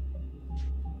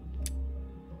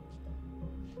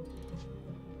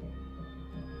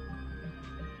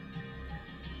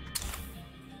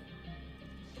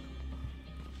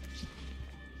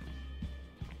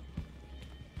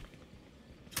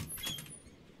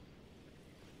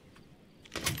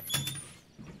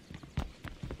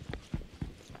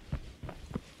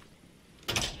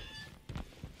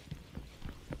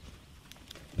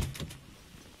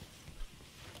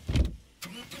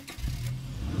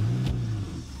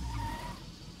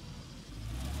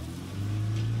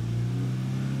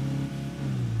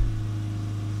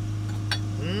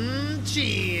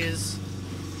 Cheese.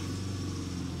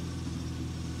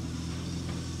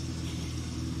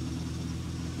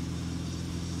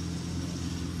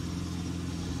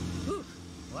 Whew.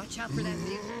 Watch out for that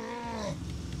vehicle.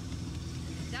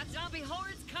 That zombie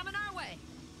horde's coming our way.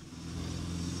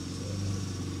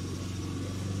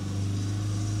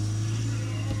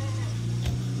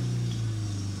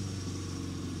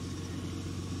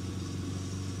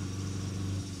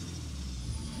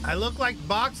 I look like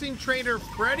boxing trainer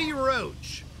Freddie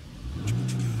Roach.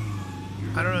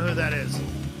 I don't know who that is.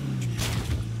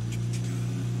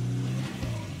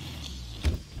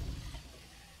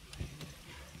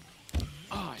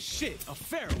 Ah, shit, a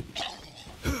feral.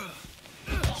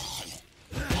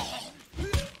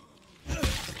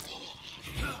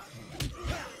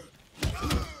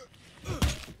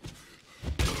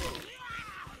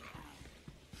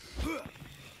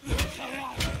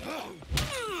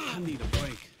 I need a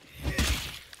break.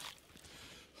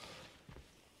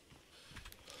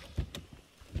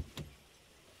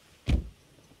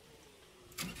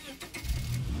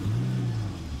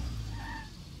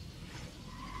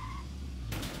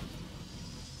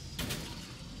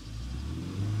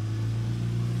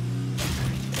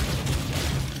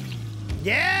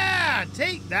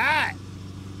 take that.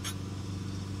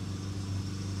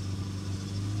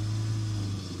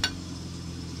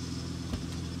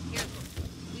 Careful.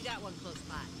 We got one close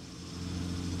by.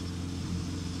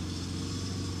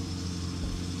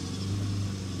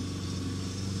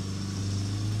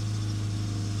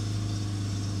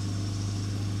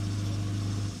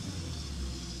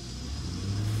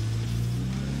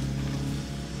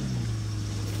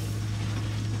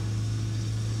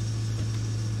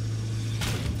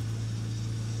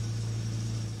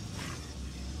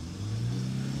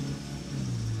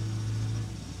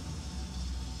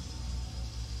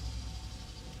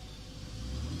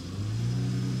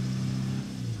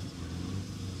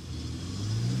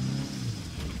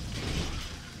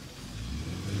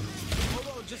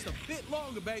 Just a bit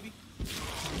longer, baby.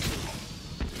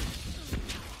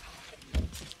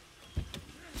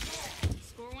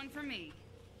 Score one for me.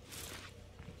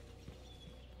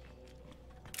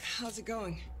 How's it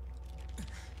going?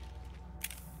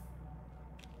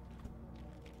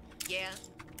 Yeah.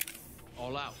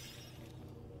 All out.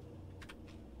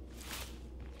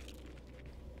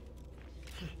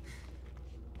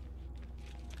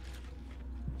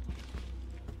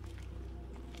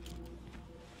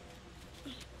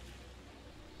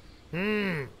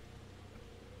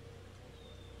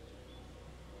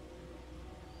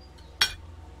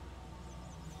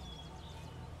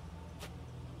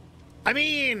 I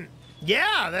mean,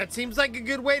 yeah, that seems like a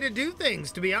good way to do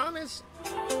things, to be honest.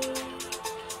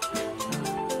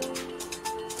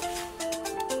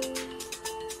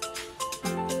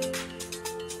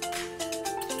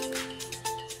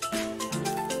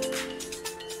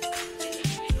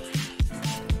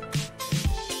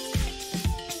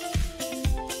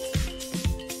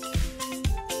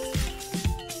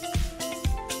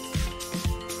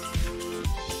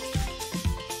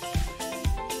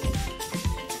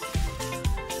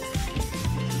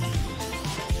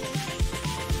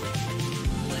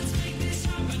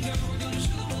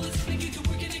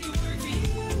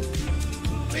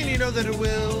 You know that it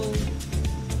will.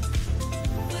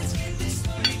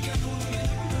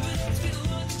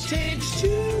 Takes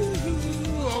two.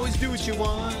 Always do what you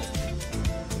want.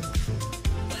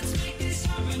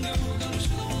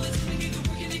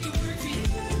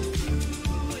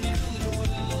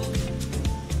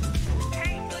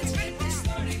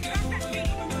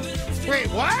 Wait,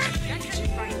 what?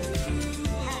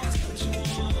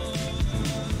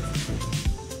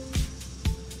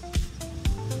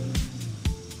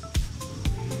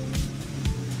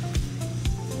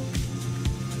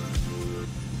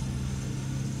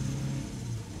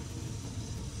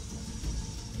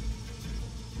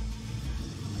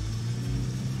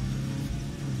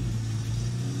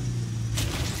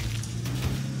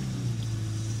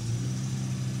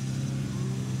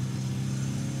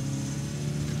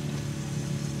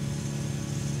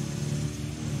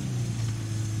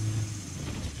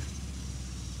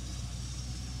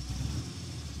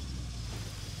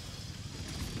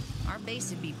 Our base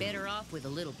would be better off with a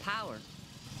little power.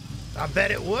 I bet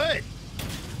it would.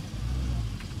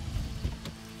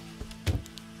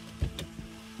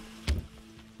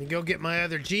 Let me go get my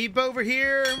other Jeep over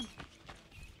here.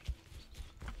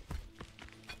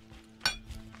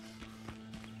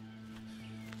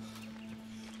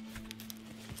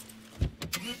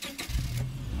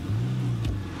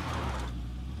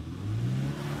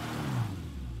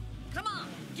 Come on,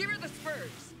 give her the spurs.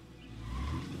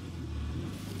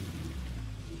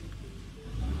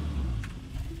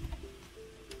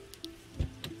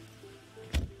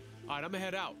 All right, I'm gonna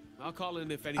head out. I'll call in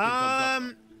if anything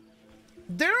comes up.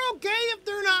 They're okay if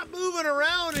they're not moving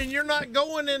around and you're not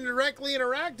going and directly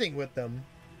interacting with them.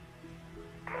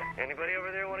 Anybody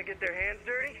over there want to get their hands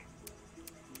dirty?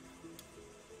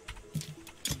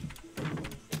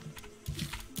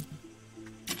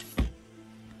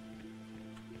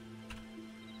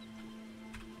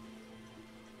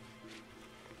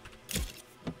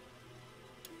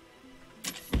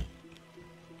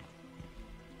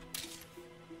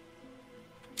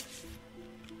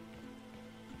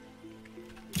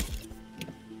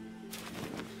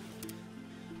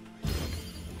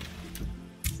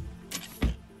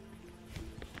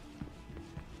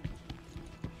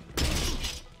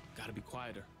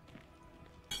 Quieter.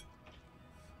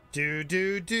 Do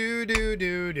do do do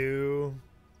do do.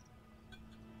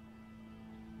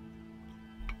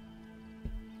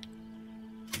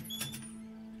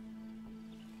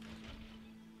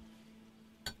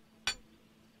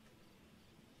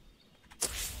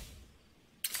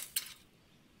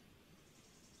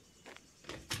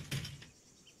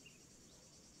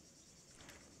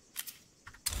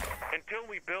 Until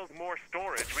we build more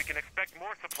storage, we can expect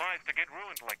more supplies to get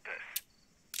ruined like this.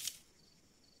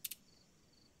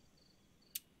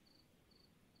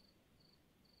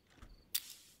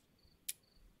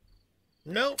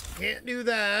 Nope, can't do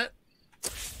that.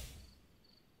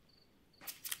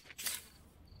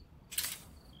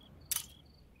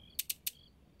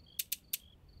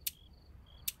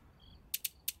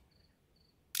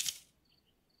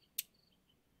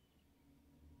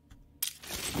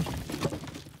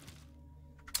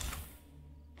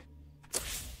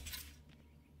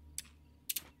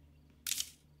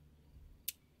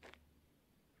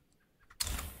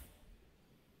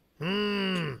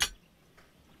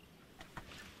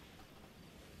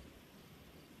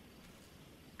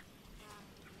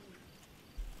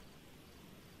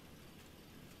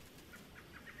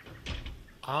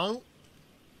 Oh.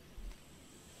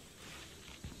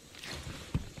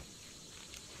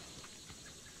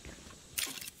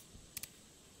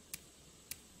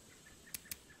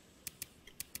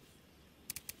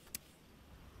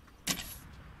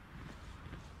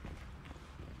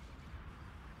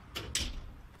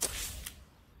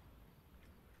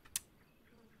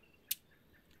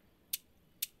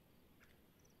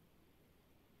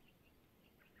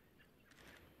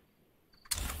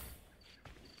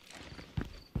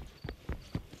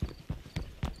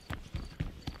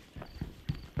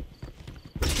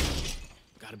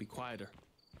 Gotta be quieter.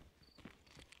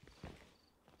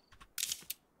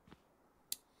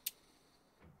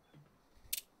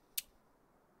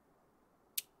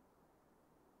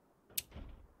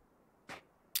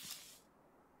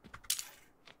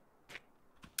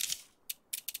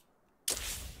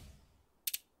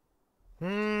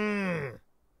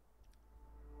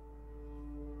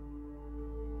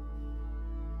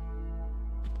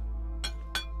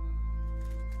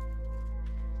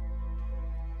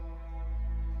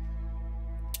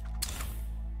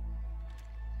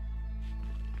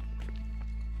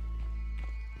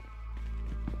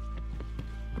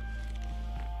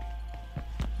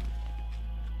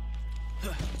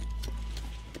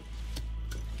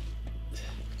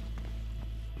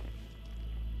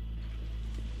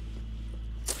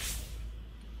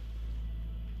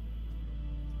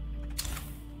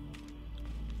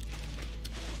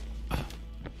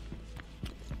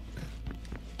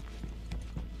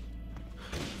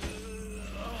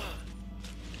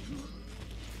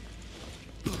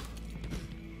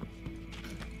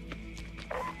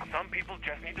 Some people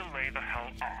just need to lay the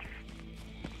hell off.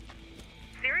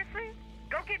 Seriously?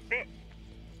 Go get bit.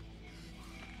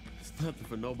 There's nothing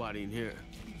for nobody in here.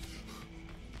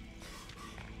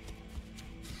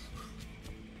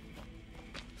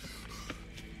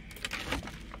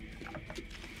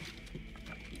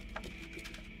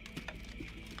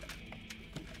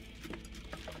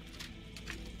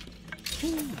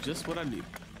 Ooh, just what I need.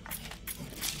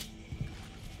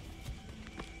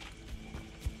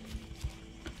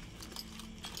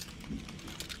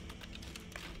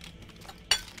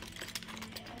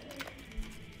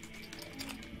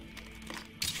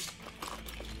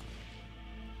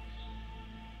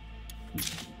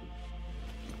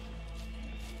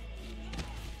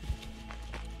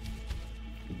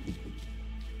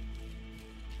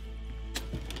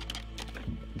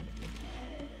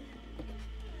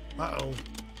 Uh-oh.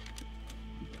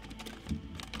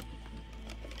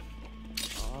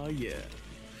 Oh yeah,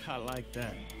 I like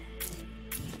that.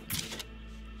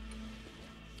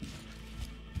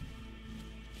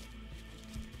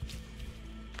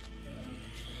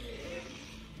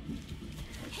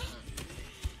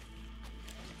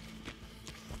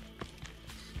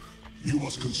 You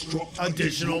must construct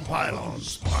additional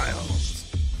pylons.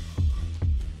 Pylons.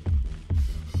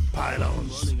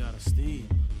 Pylons. Running out of steam.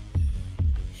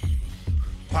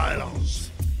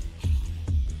 Pylons.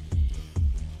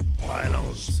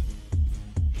 Pylons.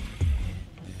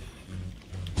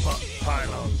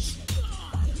 Pylons.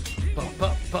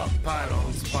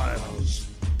 Pylons. Pylons.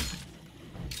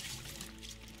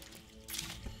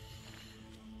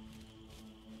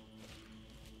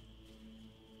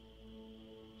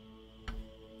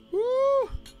 Woo!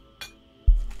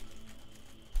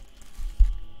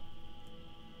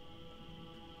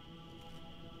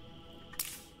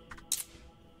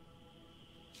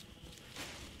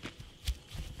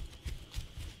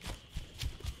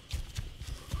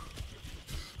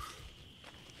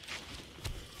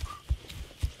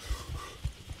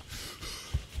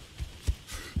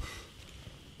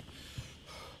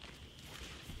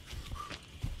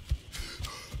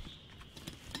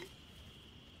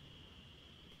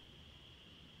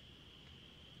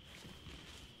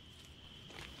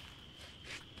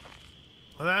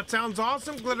 Well, that sounds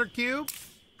awesome, Glitter Cube.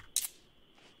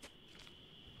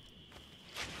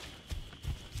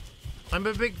 I'm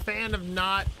a big fan of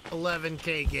not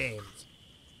 11K games.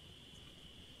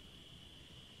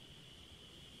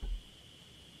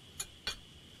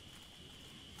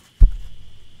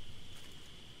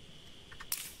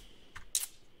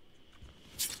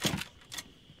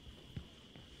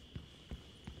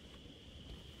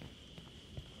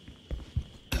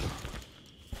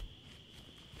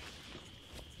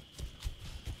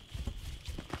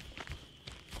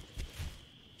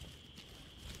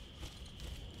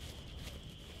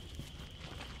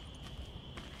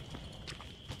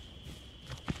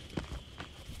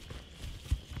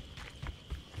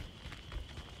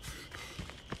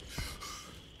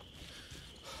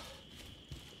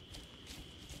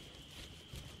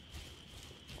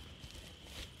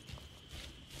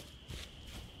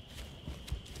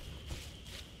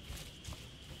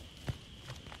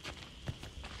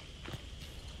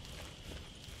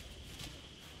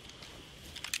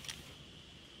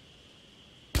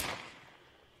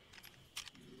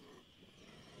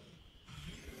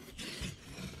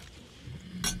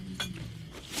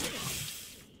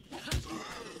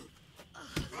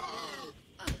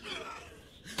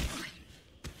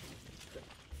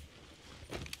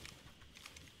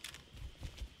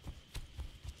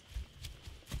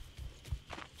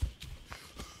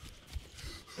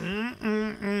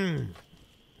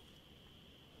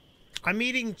 I'm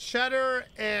eating cheddar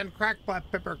and cracked black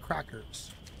pepper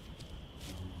crackers.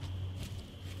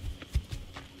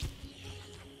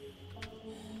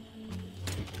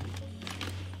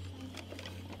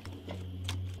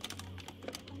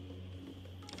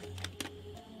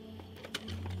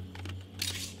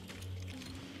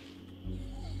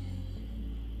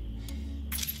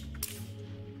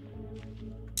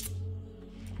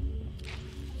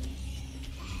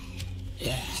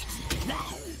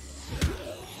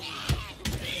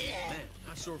 Man,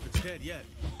 not sure if it's dead yet.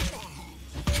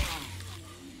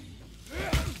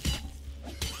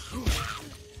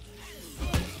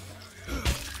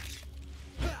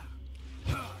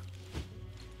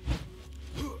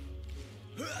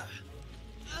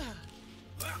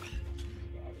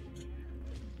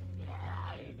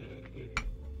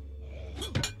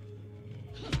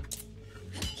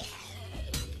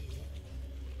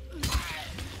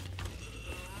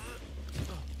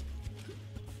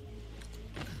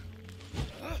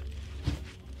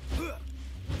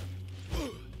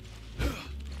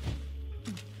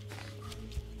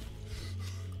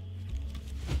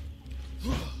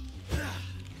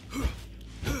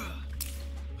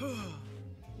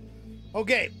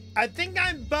 Okay, I think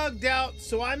I'm bugged out,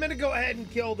 so I'm gonna go ahead and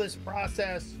kill this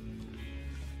process.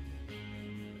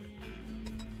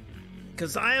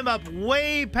 Because I am up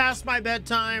way past my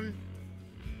bedtime.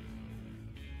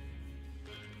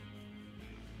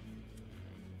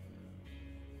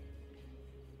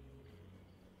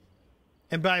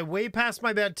 And by way past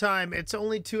my bedtime, it's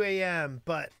only 2 a.m.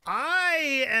 But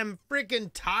I am freaking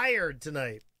tired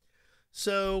tonight.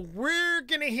 So we're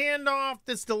going to hand off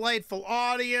this delightful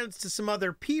audience to some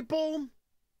other people.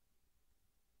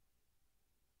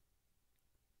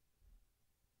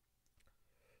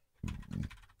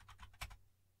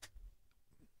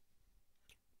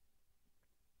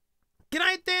 Good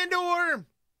night, Thandor.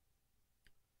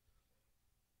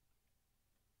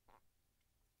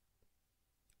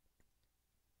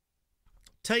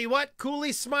 Tell you what,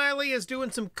 Cooley Smiley is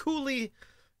doing some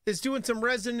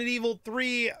Resident Evil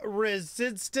 3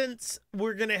 Resistance.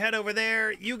 We're going to head over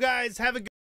there. You guys have a good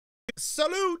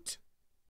salute.